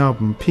hit from the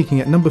album, peaking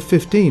at number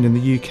 15 in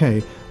the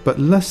UK, but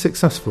less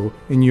successful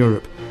in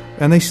Europe.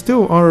 And they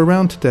still are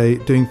around today,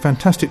 doing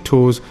fantastic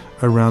tours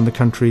around the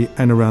country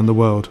and around the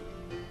world.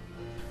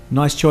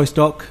 Nice choice,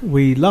 Doc.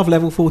 We love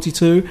Level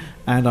 42,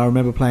 and I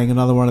remember playing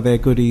another one of their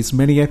goodies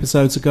many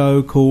episodes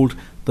ago called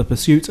The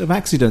Pursuit of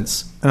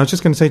Accidents. And I was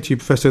just going to say to you,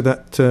 Professor,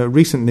 that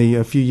recently,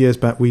 a few years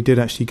back, we did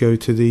actually go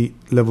to the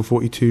Level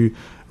 42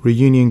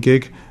 reunion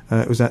gig.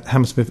 It was at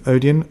Hammersmith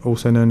Odeon,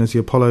 also known as the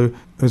Apollo.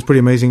 It was pretty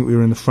amazing. We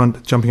were in the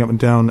front, jumping up and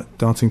down,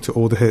 dancing to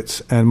all the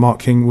hits, and Mark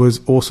King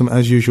was awesome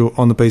as usual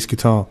on the bass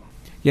guitar.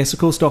 Yes, of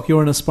course, Doc,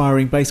 you're an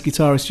aspiring bass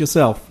guitarist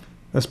yourself.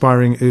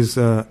 Aspiring is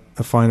a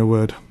finer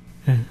word.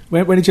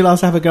 When did you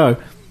last have a go?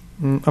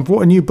 I've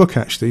bought a new book,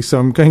 actually, so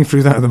I'm going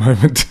through that at the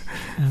moment.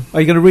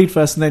 Are you going to read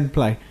first and then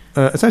play?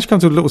 It's actually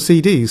comes with little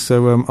CDs,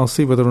 so I'll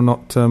see whether or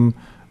not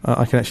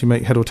I can actually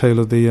make head or tail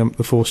of the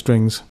 4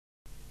 strings.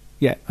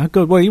 Yeah,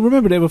 good. Well, you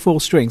remembered it were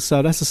 4 strings,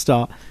 so that's a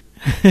start.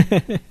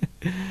 Okay,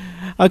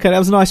 that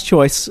was a nice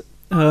choice.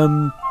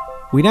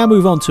 We now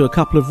move on to a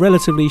couple of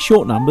relatively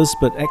short numbers,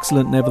 but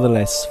excellent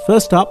nevertheless.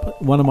 First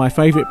up, one of my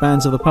favourite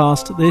bands of the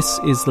past. This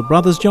is the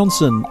Brothers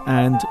Johnson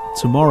and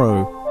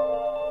Tomorrow.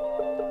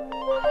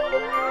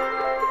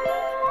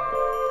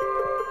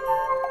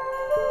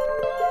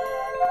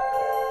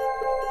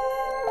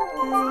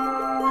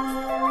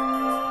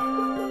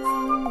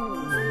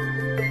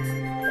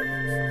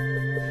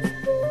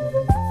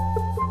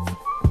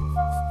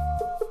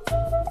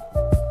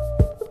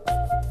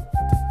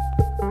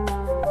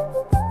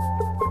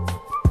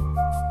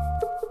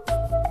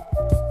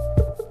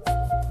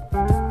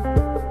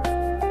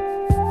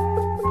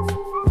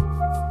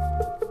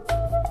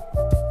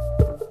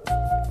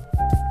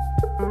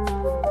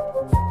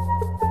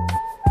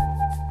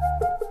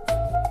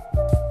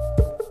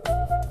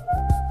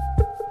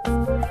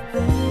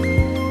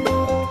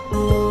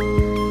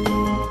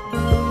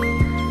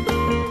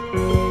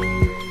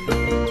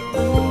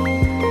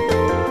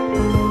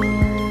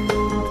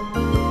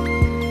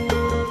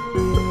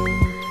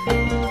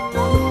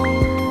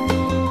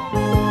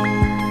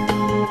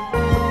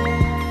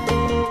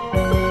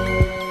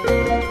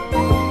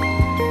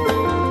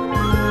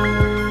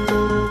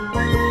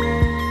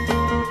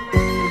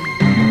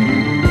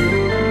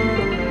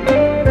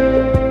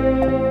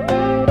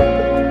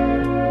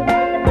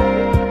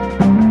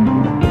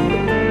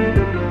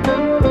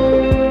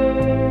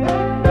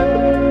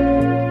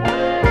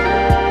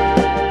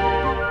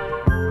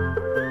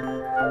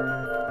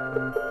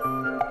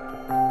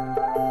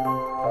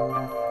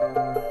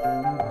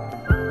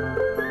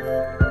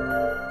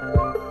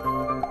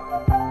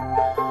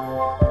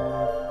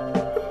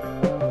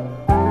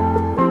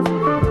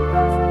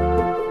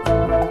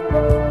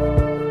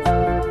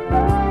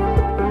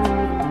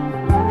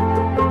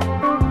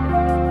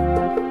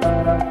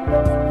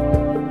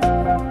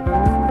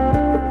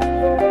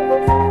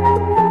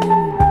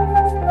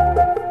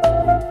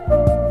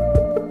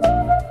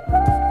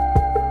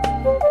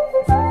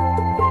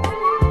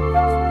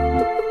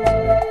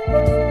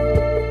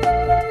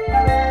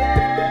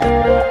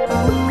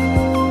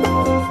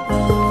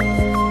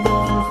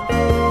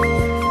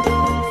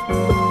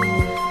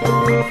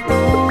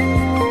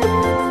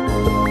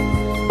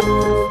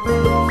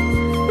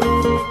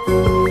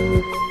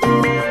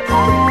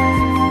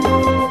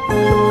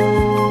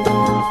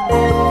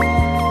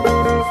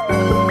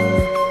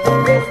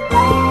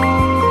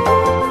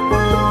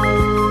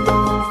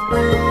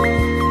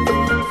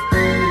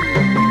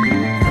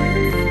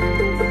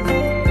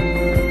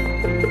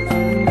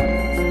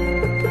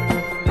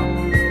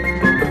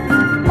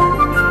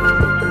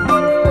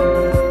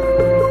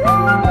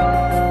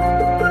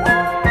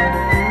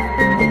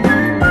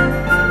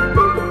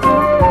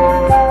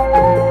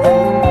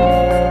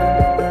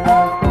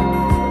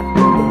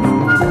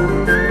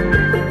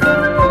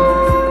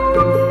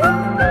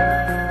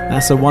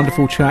 That's a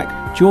wonderful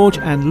track. George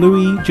and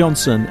Louis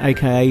Johnson,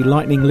 aka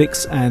Lightning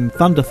Licks and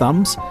Thunder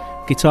Thumbs,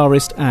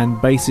 guitarist and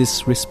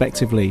bassist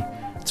respectively.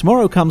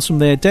 Tomorrow comes from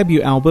their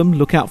debut album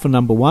Look Out for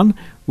Number 1,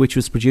 which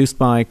was produced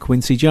by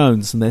Quincy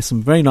Jones, and there's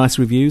some very nice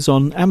reviews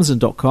on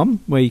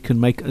Amazon.com where you can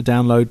make a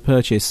download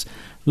purchase.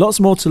 Lots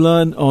more to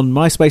learn on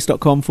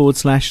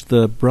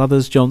myspace.com/The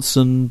Brothers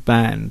Johnson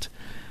Band.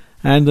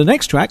 And the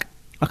next track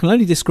I can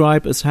only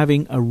describe as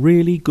having a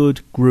really good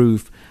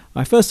groove.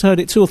 I first heard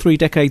it 2 or 3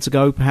 decades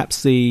ago,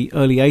 perhaps the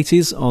early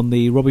 80s, on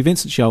the Robbie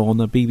Vincent show on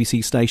the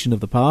BBC station of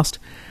the past,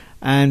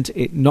 and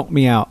it knocked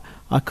me out.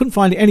 I couldn't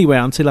find it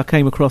anywhere until I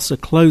came across a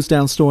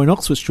closed-down store in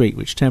Oxford Street,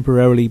 which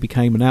temporarily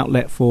became an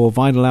outlet for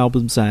vinyl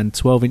albums and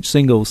 12-inch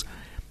singles.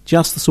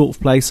 Just the sort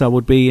of place I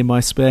would be in my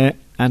spare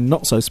and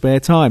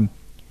not-so-spare time.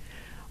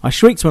 I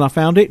shrieked when I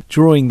found it,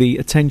 drawing the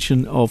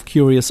attention of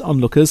curious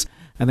onlookers,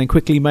 and then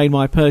quickly made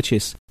my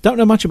purchase. Don't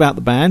know much about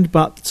the band,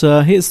 but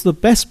here's the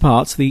best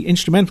parts, the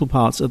instrumental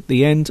parts at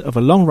the end of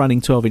a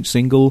long-running 12-inch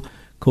single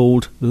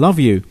called Love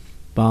You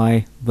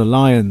by The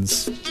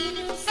Lions.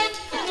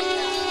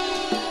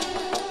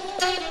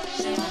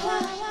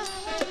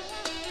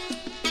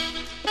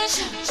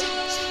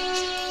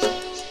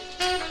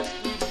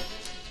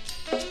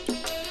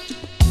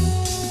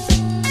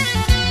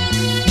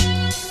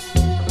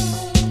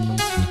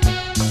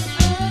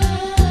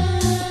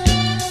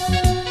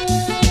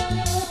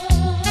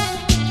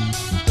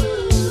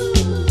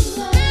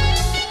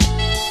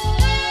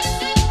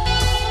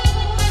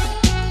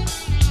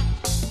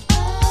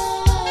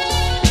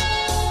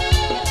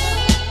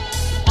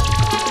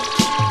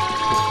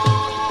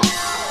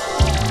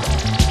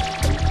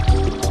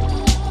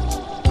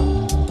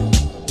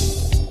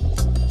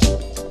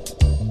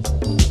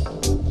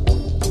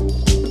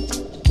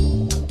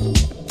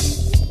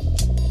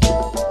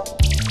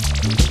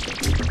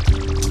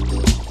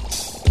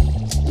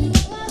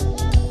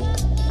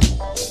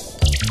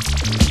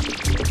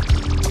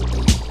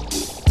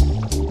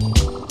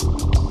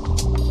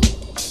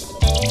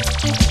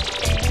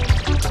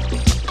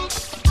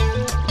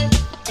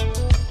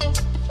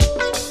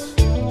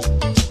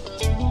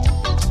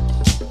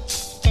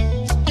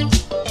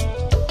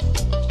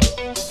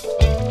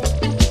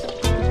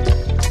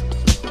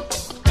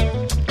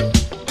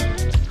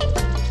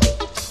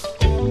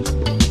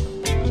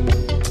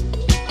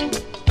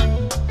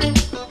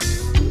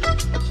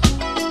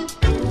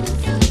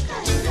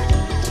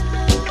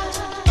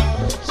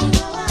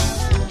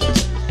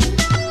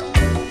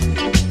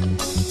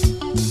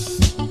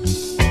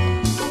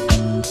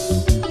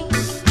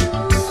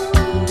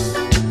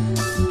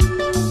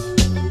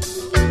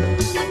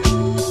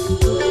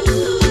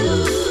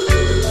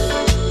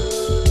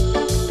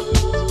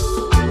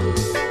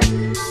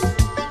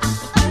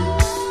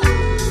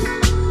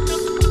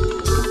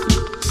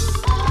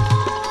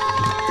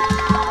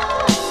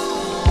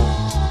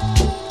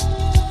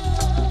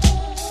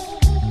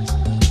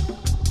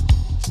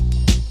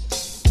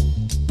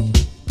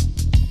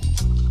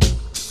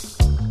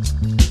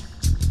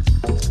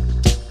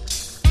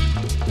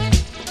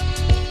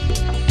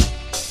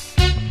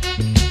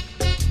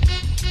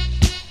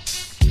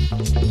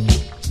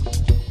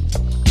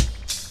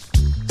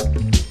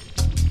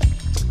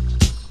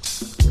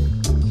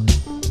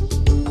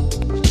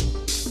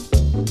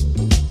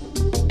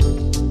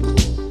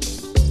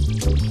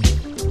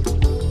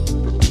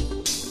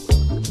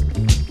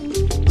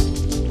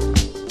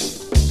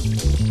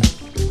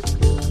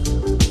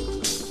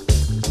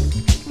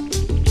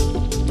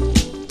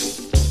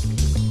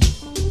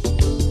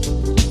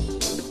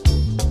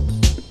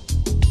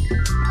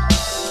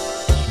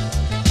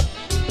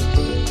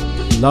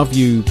 Love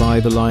You by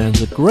The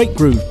Lions, a great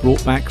groove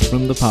brought back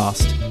from the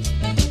past.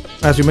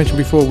 As we mentioned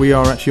before, we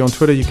are actually on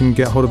Twitter. You can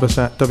get hold of us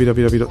at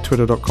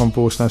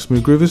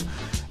www.twitter.com/smoothgroovers.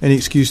 Any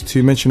excuse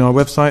to mention our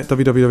website,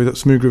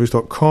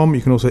 www.smoothgroovers.com. You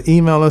can also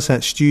email us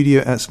at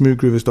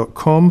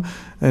studio@smoothgroovers.com.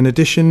 In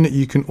addition,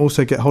 you can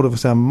also get hold of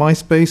us on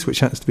MySpace, which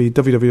happens to be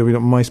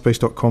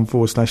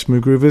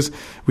www.myspace.com/smoothgroovers.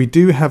 We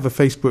do have a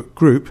Facebook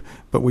group,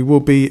 but we will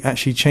be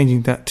actually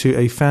changing that to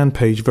a fan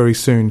page very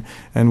soon,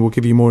 and we'll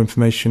give you more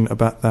information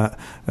about that,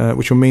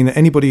 which will mean that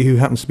anybody who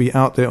happens to be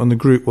out there on the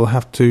group will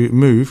have to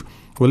move.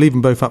 We'll leave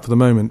them both up for the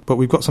moment, but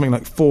we've got something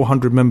like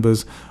 400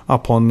 members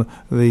up on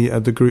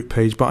the group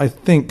page. But I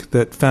think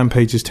that fan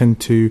pages tend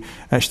to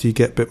actually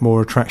get a bit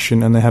more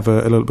attraction, and they have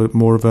a little bit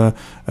more of a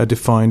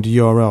defined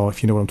URL,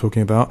 if you know what I'm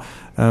talking about.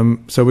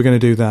 So we're going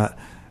to do that.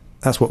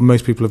 That's what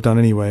most people have done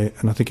anyway,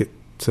 and I think it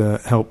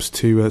helps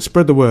to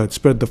spread the word,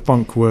 spread the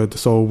funk word, the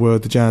soul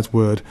word, the jazz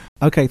word.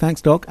 Okay, thanks,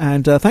 Doc.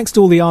 And thanks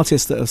to all the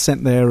artists that have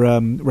sent their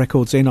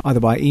records in, either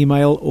by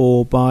email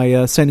or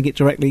by sending it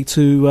directly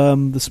to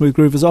the Smooth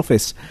Groovers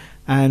office.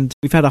 And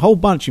we've had a whole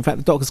bunch. In fact,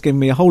 the Doc has given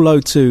me a whole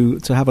load to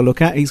have a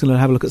look at. He's going to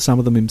have a look at some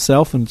of them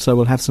himself, and so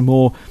we'll have some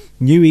more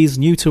newies,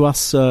 new to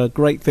us,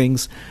 great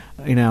things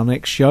in our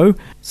next show.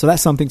 So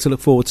that's something to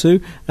look forward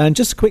to. And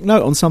just a quick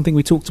note on something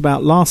we talked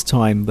about last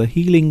time, the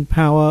healing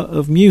power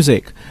of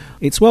music.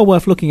 It's well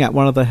worth looking at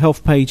one of the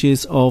health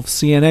pages of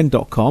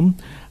CNN.com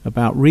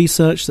about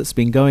research that's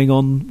been going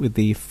on with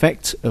the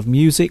effect of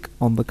music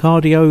on the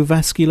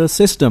cardiovascular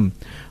system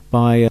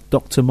by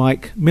Dr.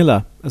 Mike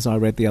Miller, as I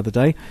read the other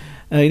day.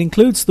 It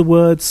includes the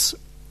words,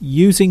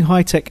 using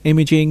high-tech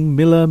imaging,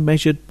 Miller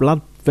measured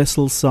blood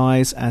vessel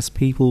size as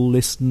people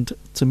listened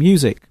to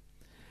music.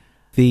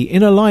 The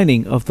inner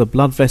lining of the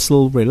blood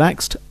vessel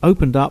relaxed,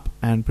 opened up,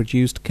 and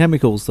produced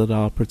chemicals that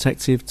are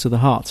protective to the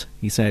heart,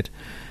 he said.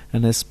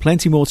 And there's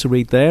plenty more to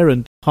read there,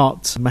 and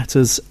heart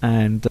matters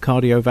and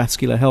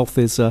cardiovascular health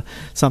is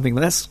something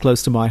that's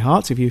close to my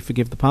heart, if you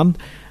forgive the pun.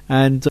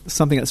 And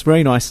something that's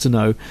very nice to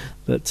know,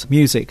 that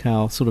music,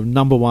 our sort of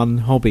number one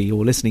hobby,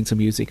 or listening to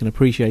music and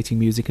appreciating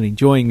music and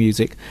enjoying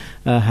music,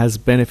 has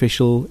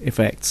beneficial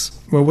effects.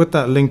 Well, with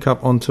that link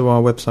up onto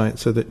our website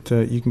so that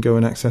you can go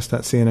and access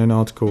that CNN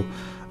article.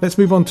 Let's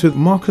move on to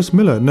Marcus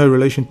Miller, no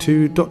relation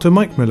to Dr.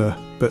 Mike Miller.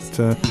 But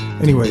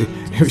anyway,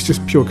 it was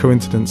just pure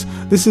coincidence.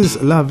 This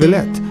is La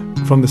Villette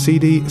from the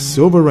CD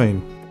Silver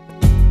Rain.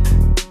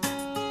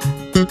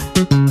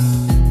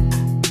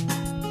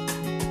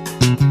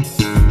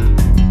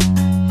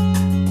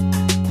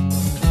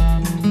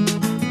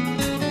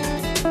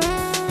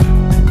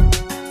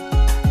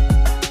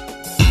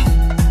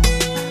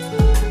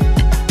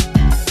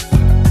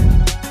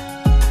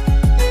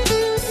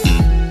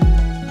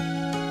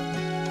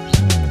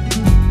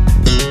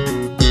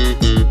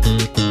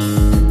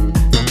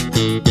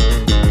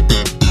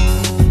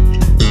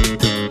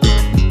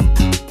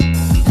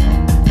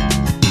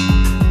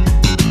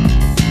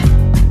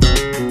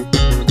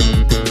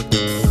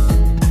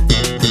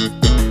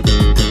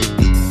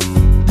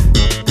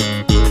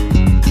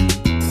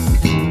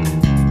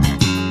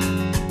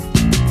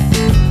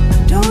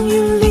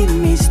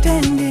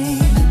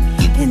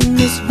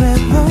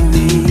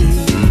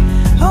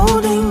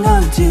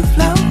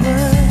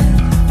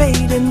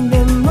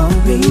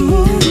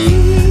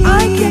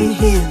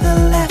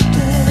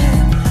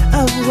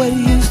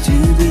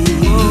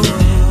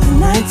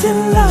 Nights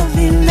in love,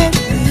 he let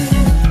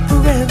will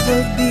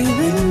forever be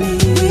with me.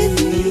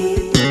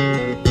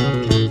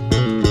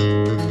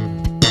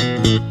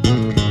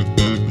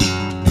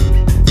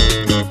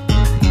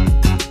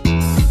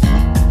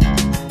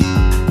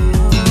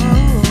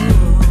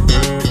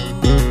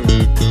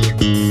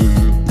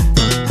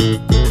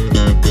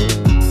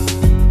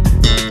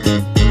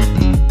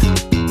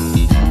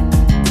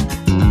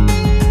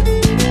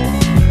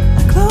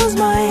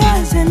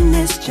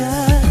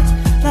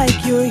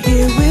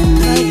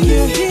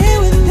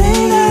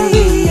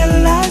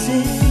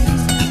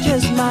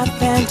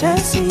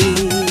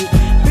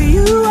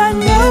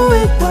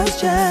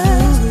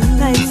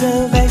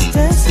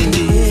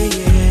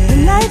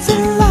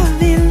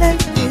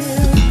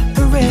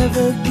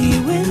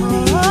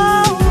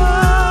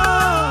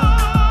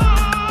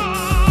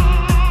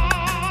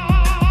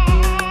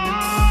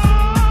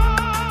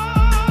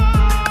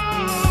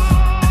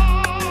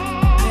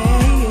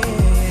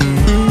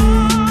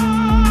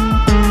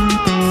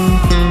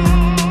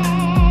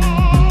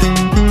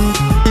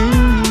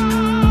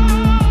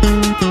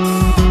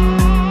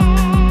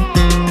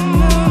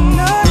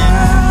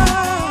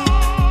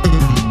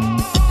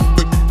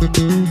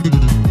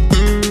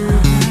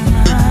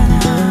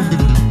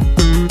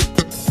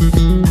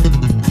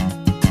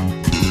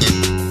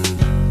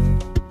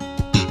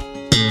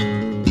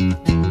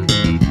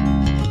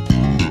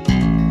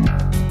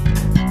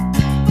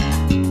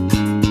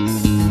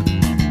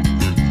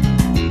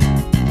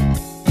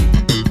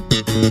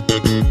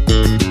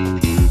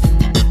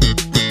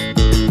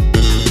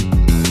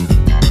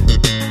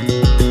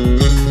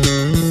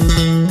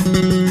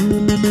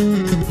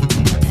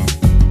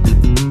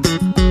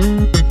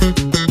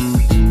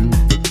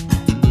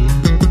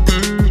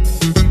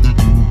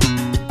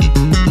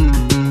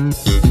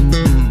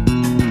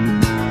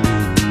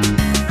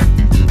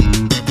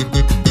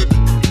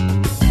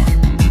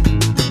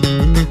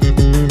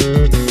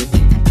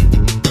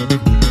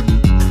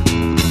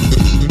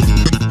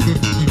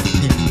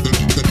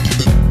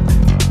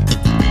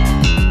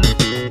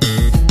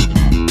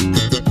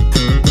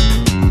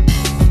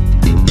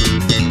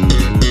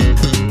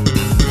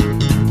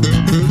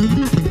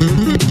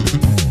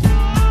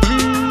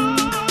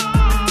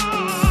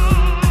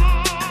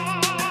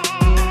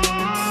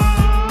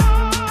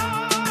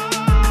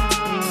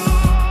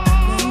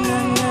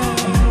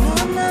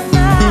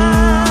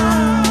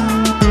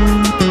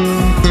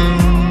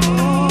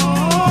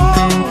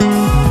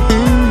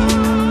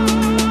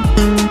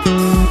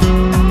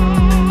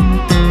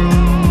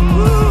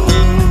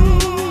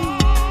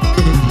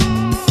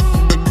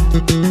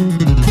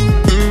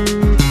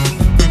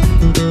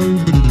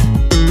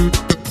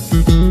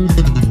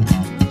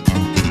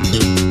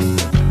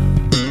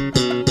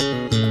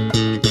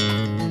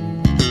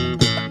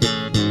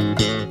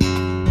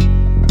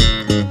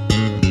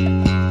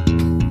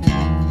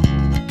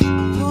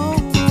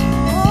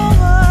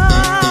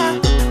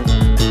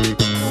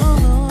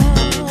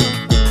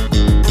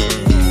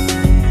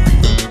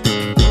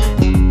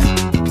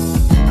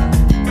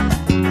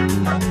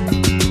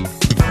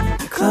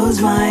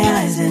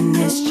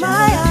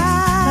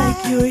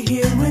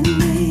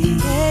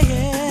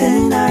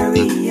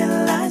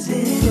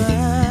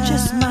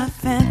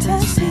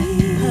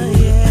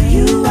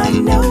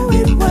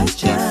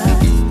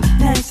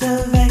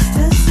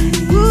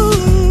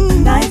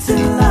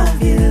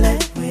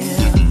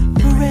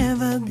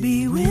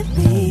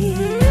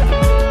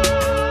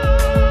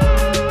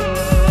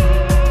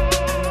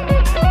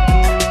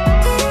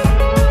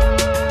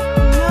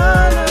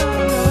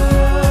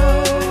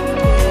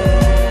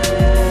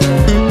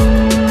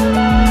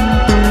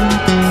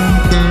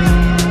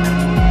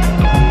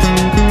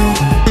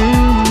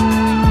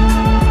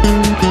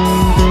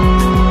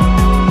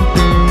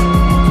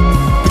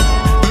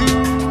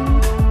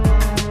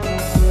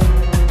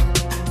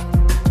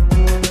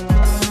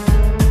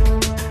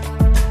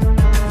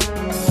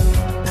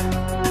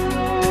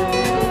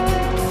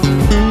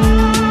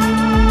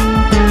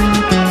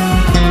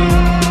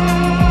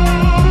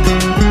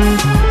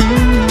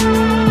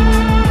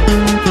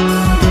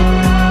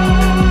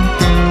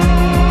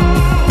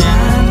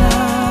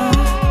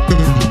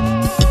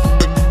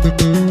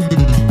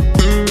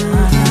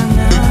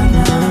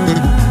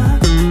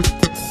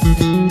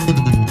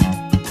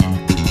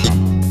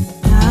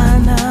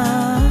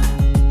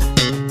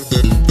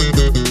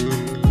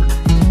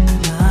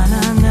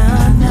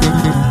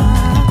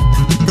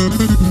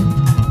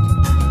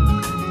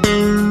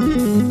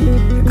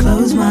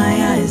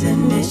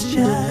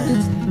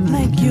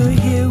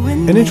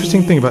 An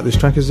interesting thing about this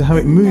track is how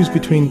it moves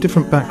between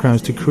different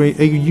backgrounds to create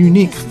a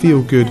unique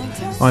feel-good,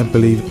 I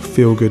believe,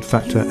 feel-good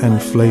factor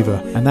and flavour.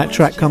 And that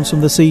track comes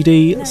from the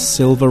CD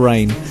Silver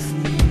Rain.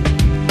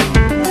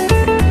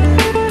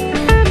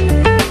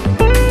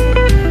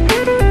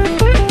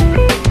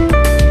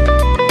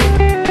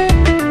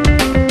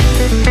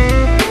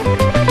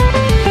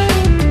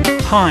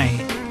 Hi,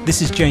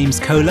 this is James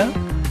Kohler.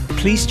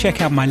 Please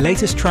check out my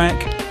latest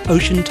track,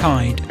 Ocean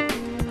Tide.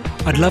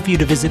 I'd love you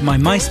to visit my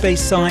MySpace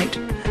site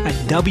at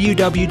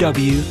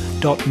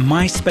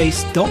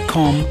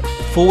www.myspace.com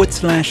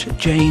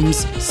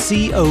 /James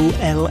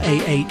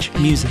COLAH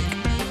Music,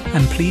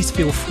 and please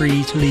feel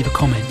free to leave a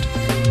comment.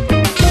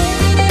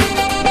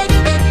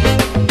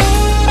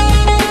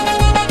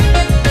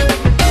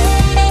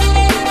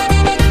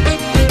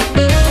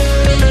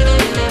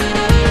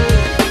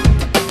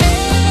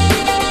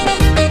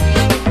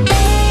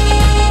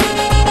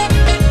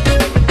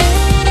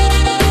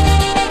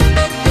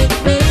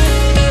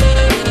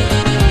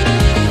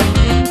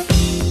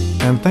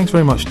 Thanks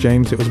very much,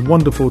 James. It was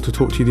wonderful to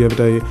talk to you the other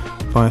day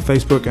via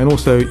Facebook, and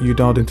also you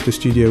dialed into the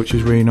studio, which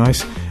is really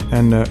nice,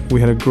 and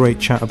we had a great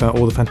chat about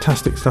all the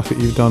fantastic stuff that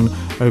you've done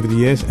over the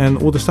years and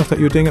all the stuff that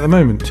you're doing at the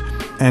moment,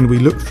 and we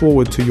look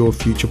forward to your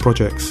future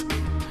projects.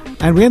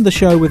 And we end the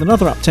show with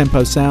another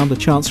up-tempo sound, a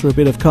chance for a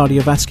bit of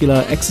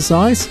cardiovascular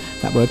exercise.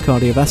 That word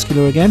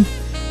cardiovascular again.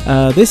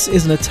 This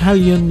is an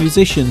Italian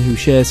musician who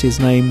shares his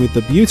name with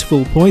the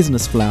beautiful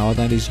poisonous flower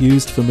that is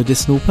used for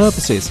medicinal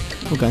purposes.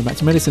 We're going back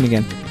to medicine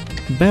again.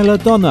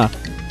 Belladonna,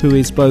 who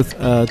is both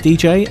a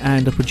DJ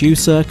and a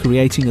producer,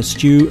 creating a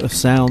stew of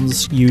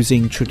sounds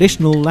using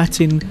traditional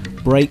Latin,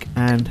 break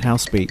and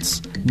house beats.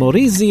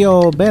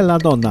 Maurizio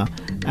Belladonna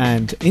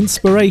and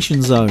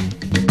Inspiration Zone.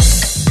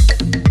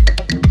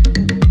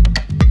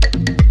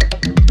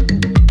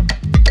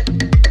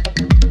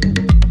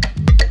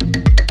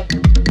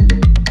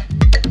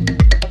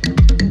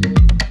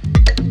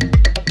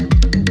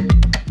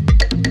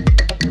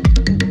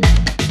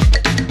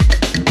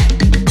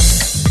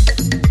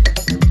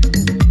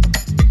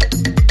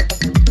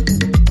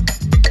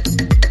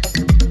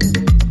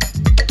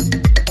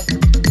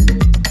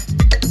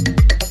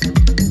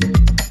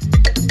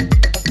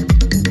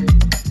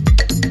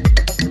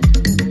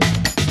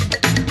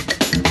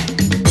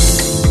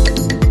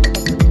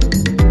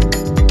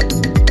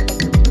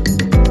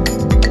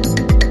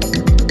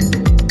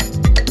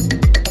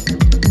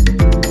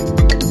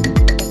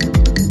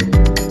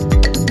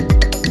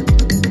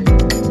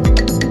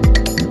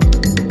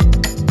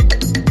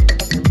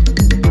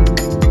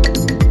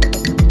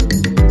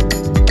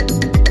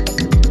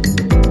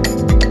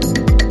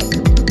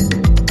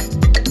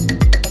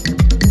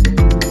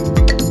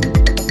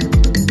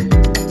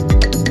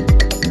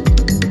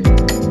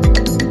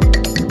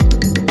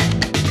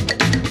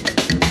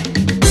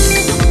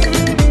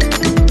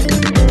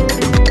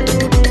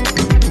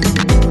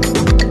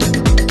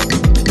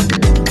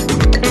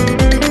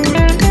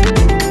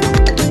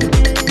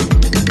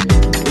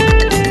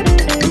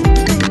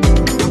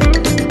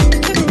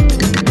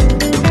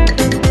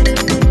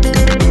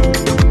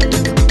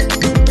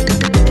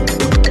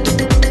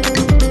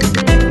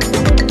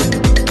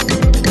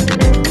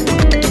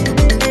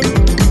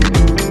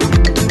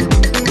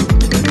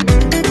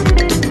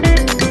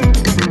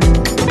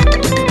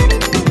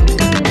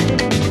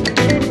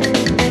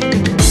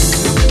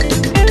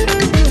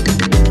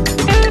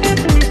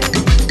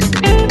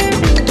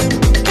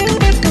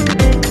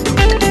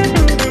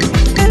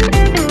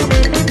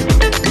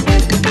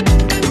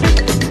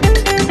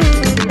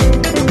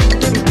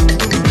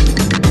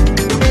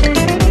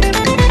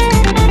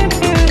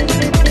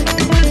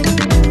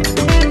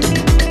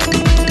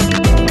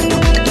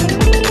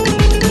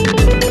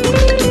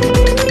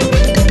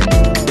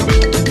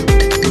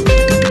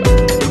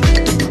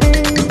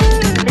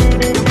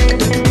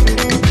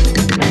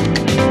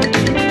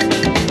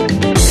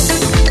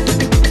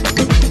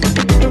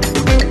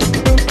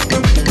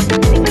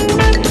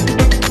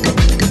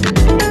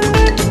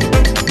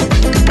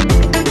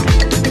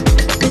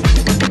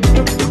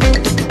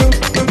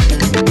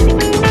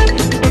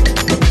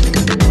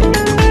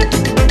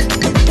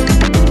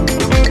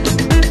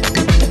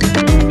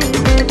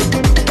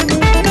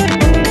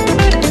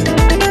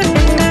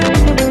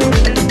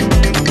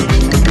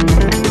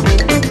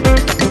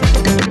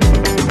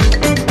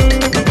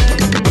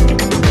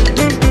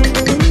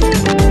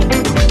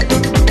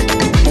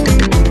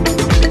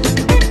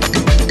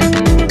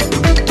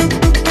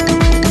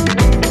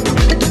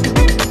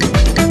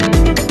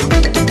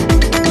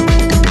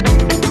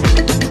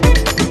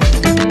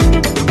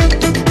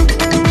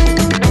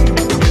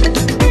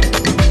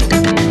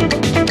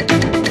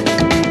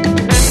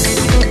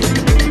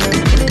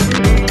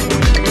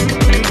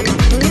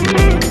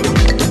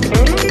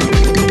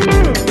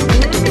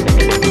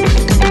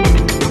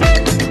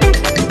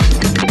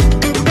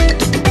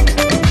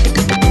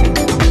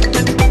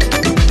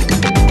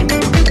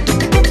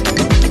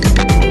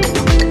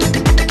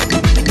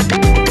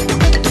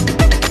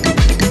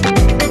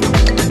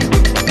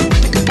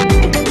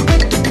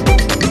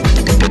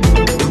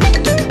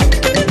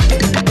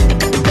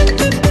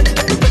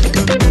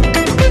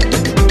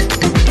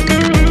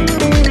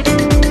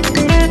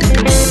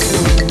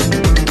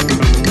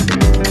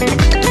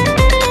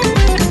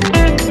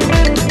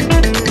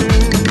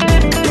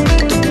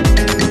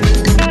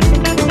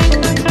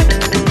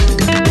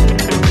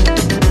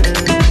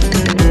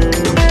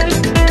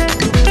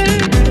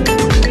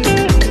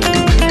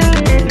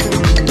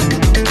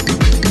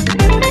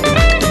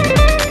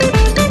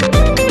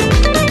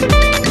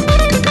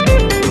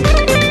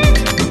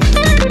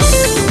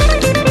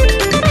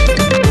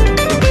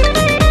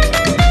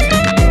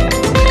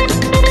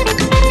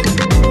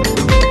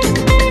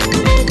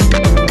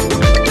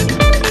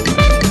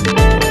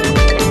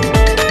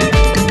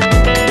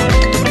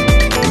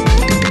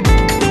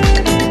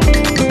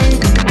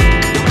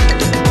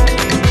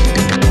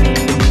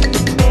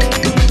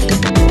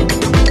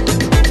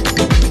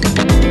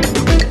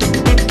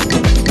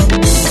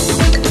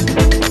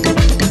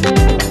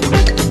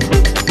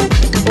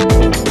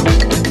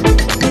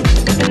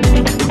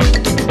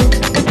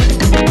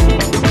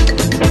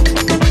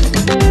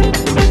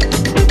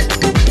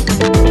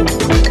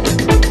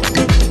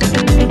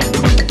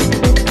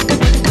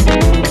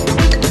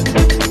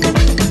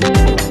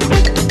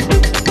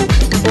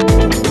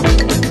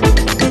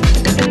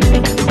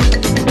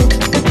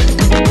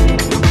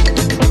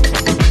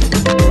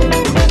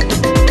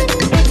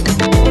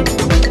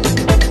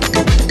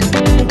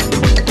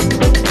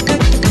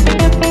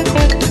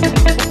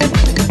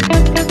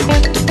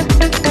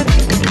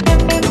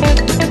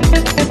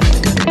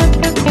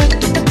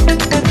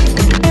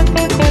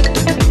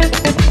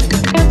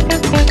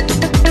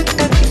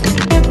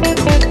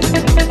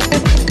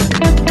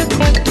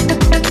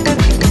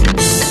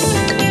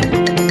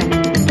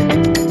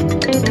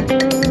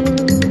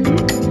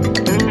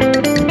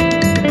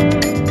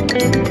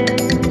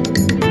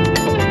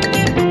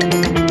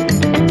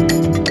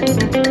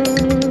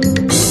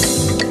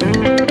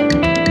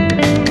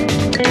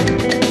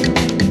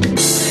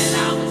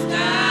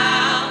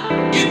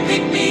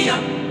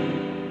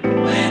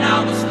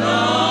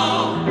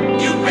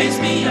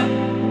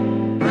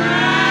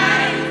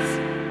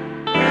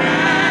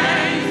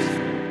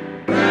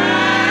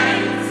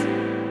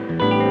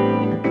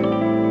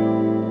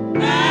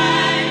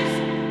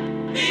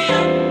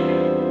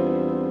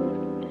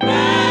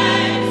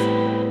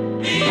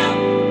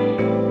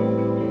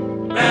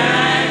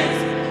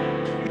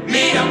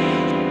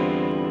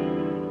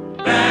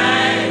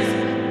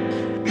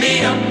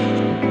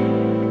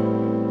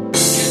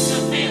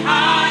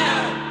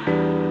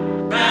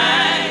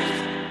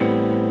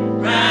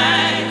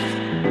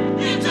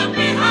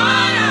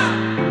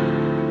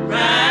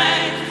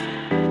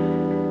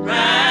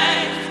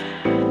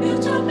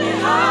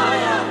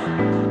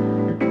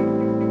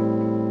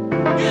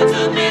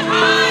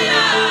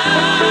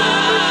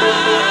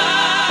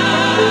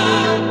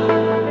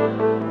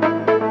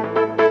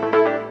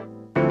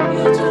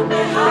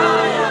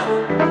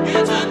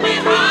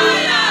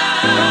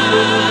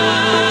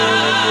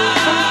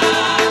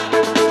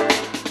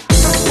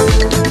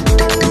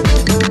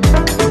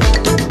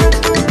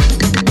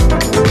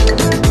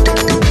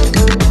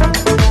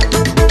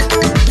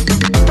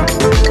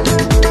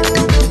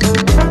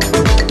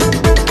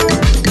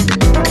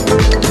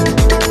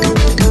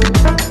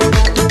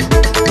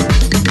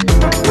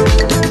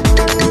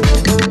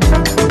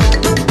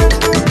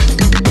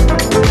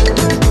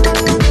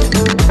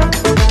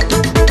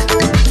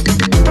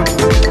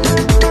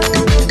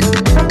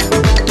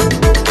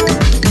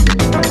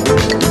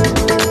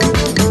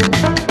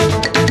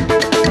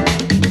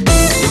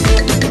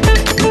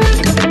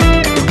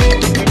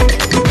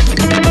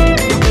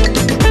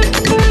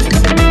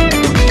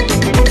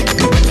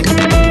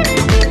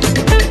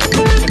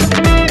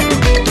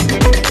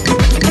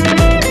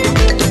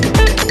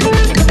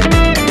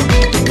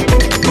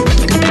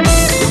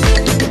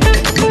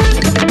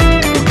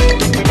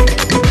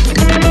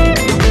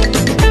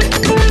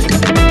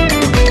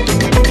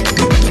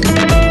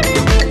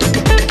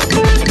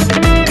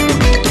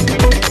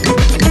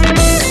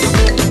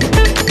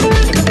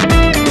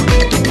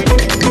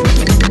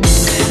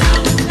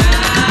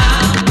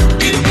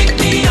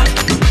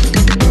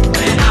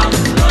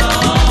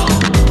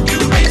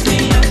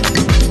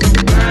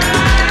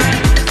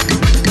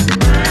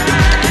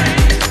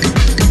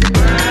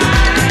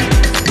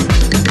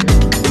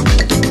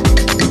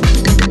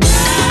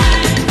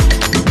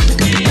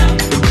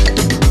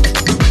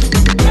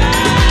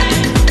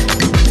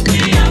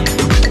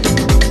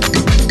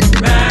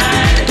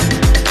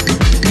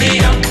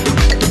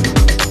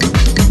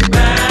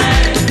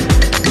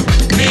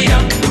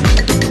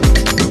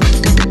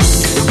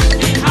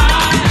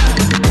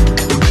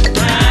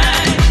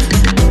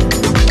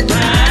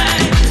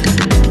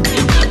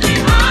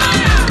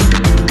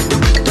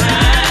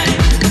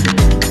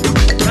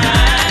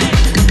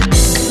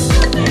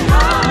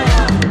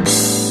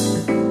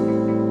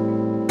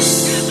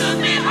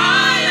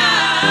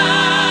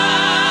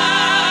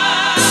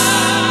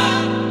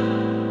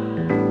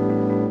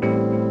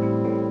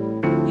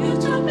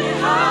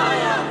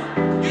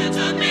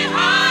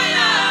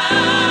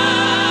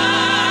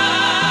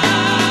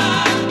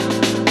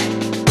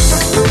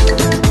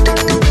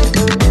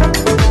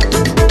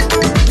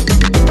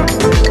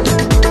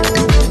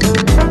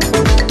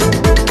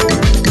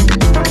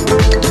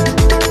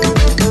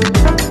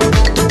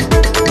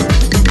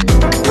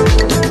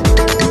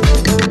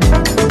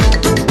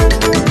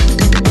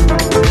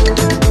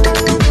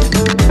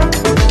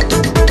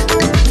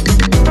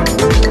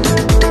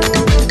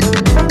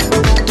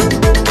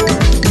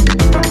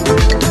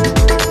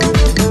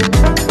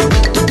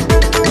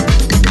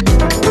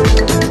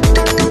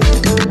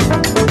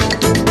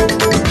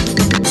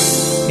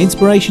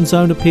 Inspiration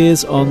Zone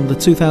appears on the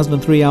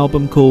 2003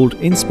 album called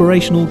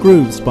Inspirational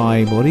Grooves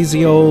by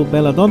Maurizio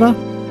Belladonna,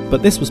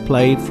 but this was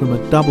played from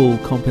a double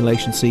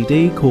compilation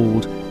CD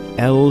called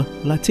El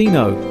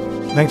Latino.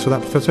 Thanks for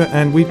that, Professor.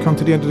 And we've come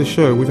to the end of the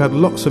show. We've had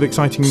lots of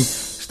exciting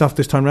stuff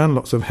this time around,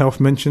 lots of health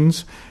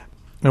mentions,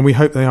 and we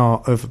hope they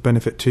are of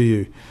benefit to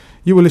you.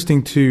 You were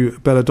listening to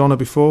Belladonna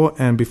before,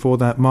 and before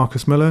that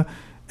Marcus Miller,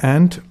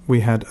 and we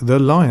had The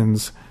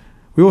Lions.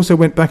 We also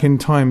went back in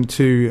time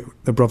to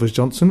the Brothers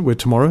Johnson with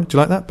Tomorrow. Do you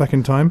like that? Back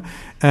in time.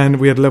 And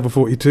we had Level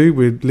 42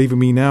 with Leaving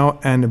Me Now,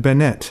 and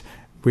Bennett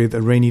with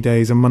Rainy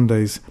Days and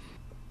Mondays.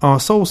 Our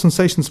Soul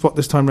Sensation spot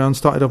this time round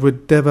started off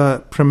with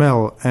Deva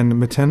Premel and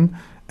Meten,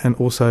 and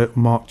also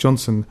Mark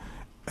Johnson.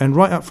 And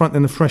right up front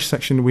in the fresh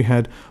section we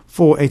had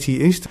 480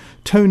 East,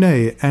 Tone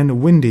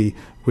and Windy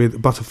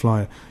with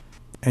Butterfly.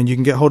 And you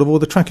can get hold of all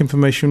the track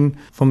information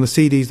from the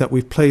CDs that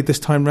we've played this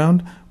time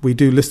round. We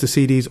do list the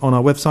CDs on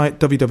our website,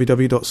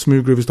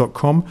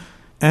 www.smoothgroovers.com.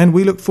 And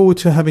we look forward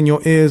to having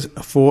your ears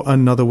for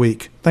another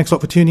week. Thanks a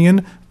lot for tuning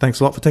in.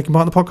 Thanks a lot for taking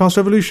part in the Podcast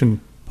Revolution.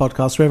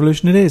 Podcast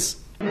Revolution it is.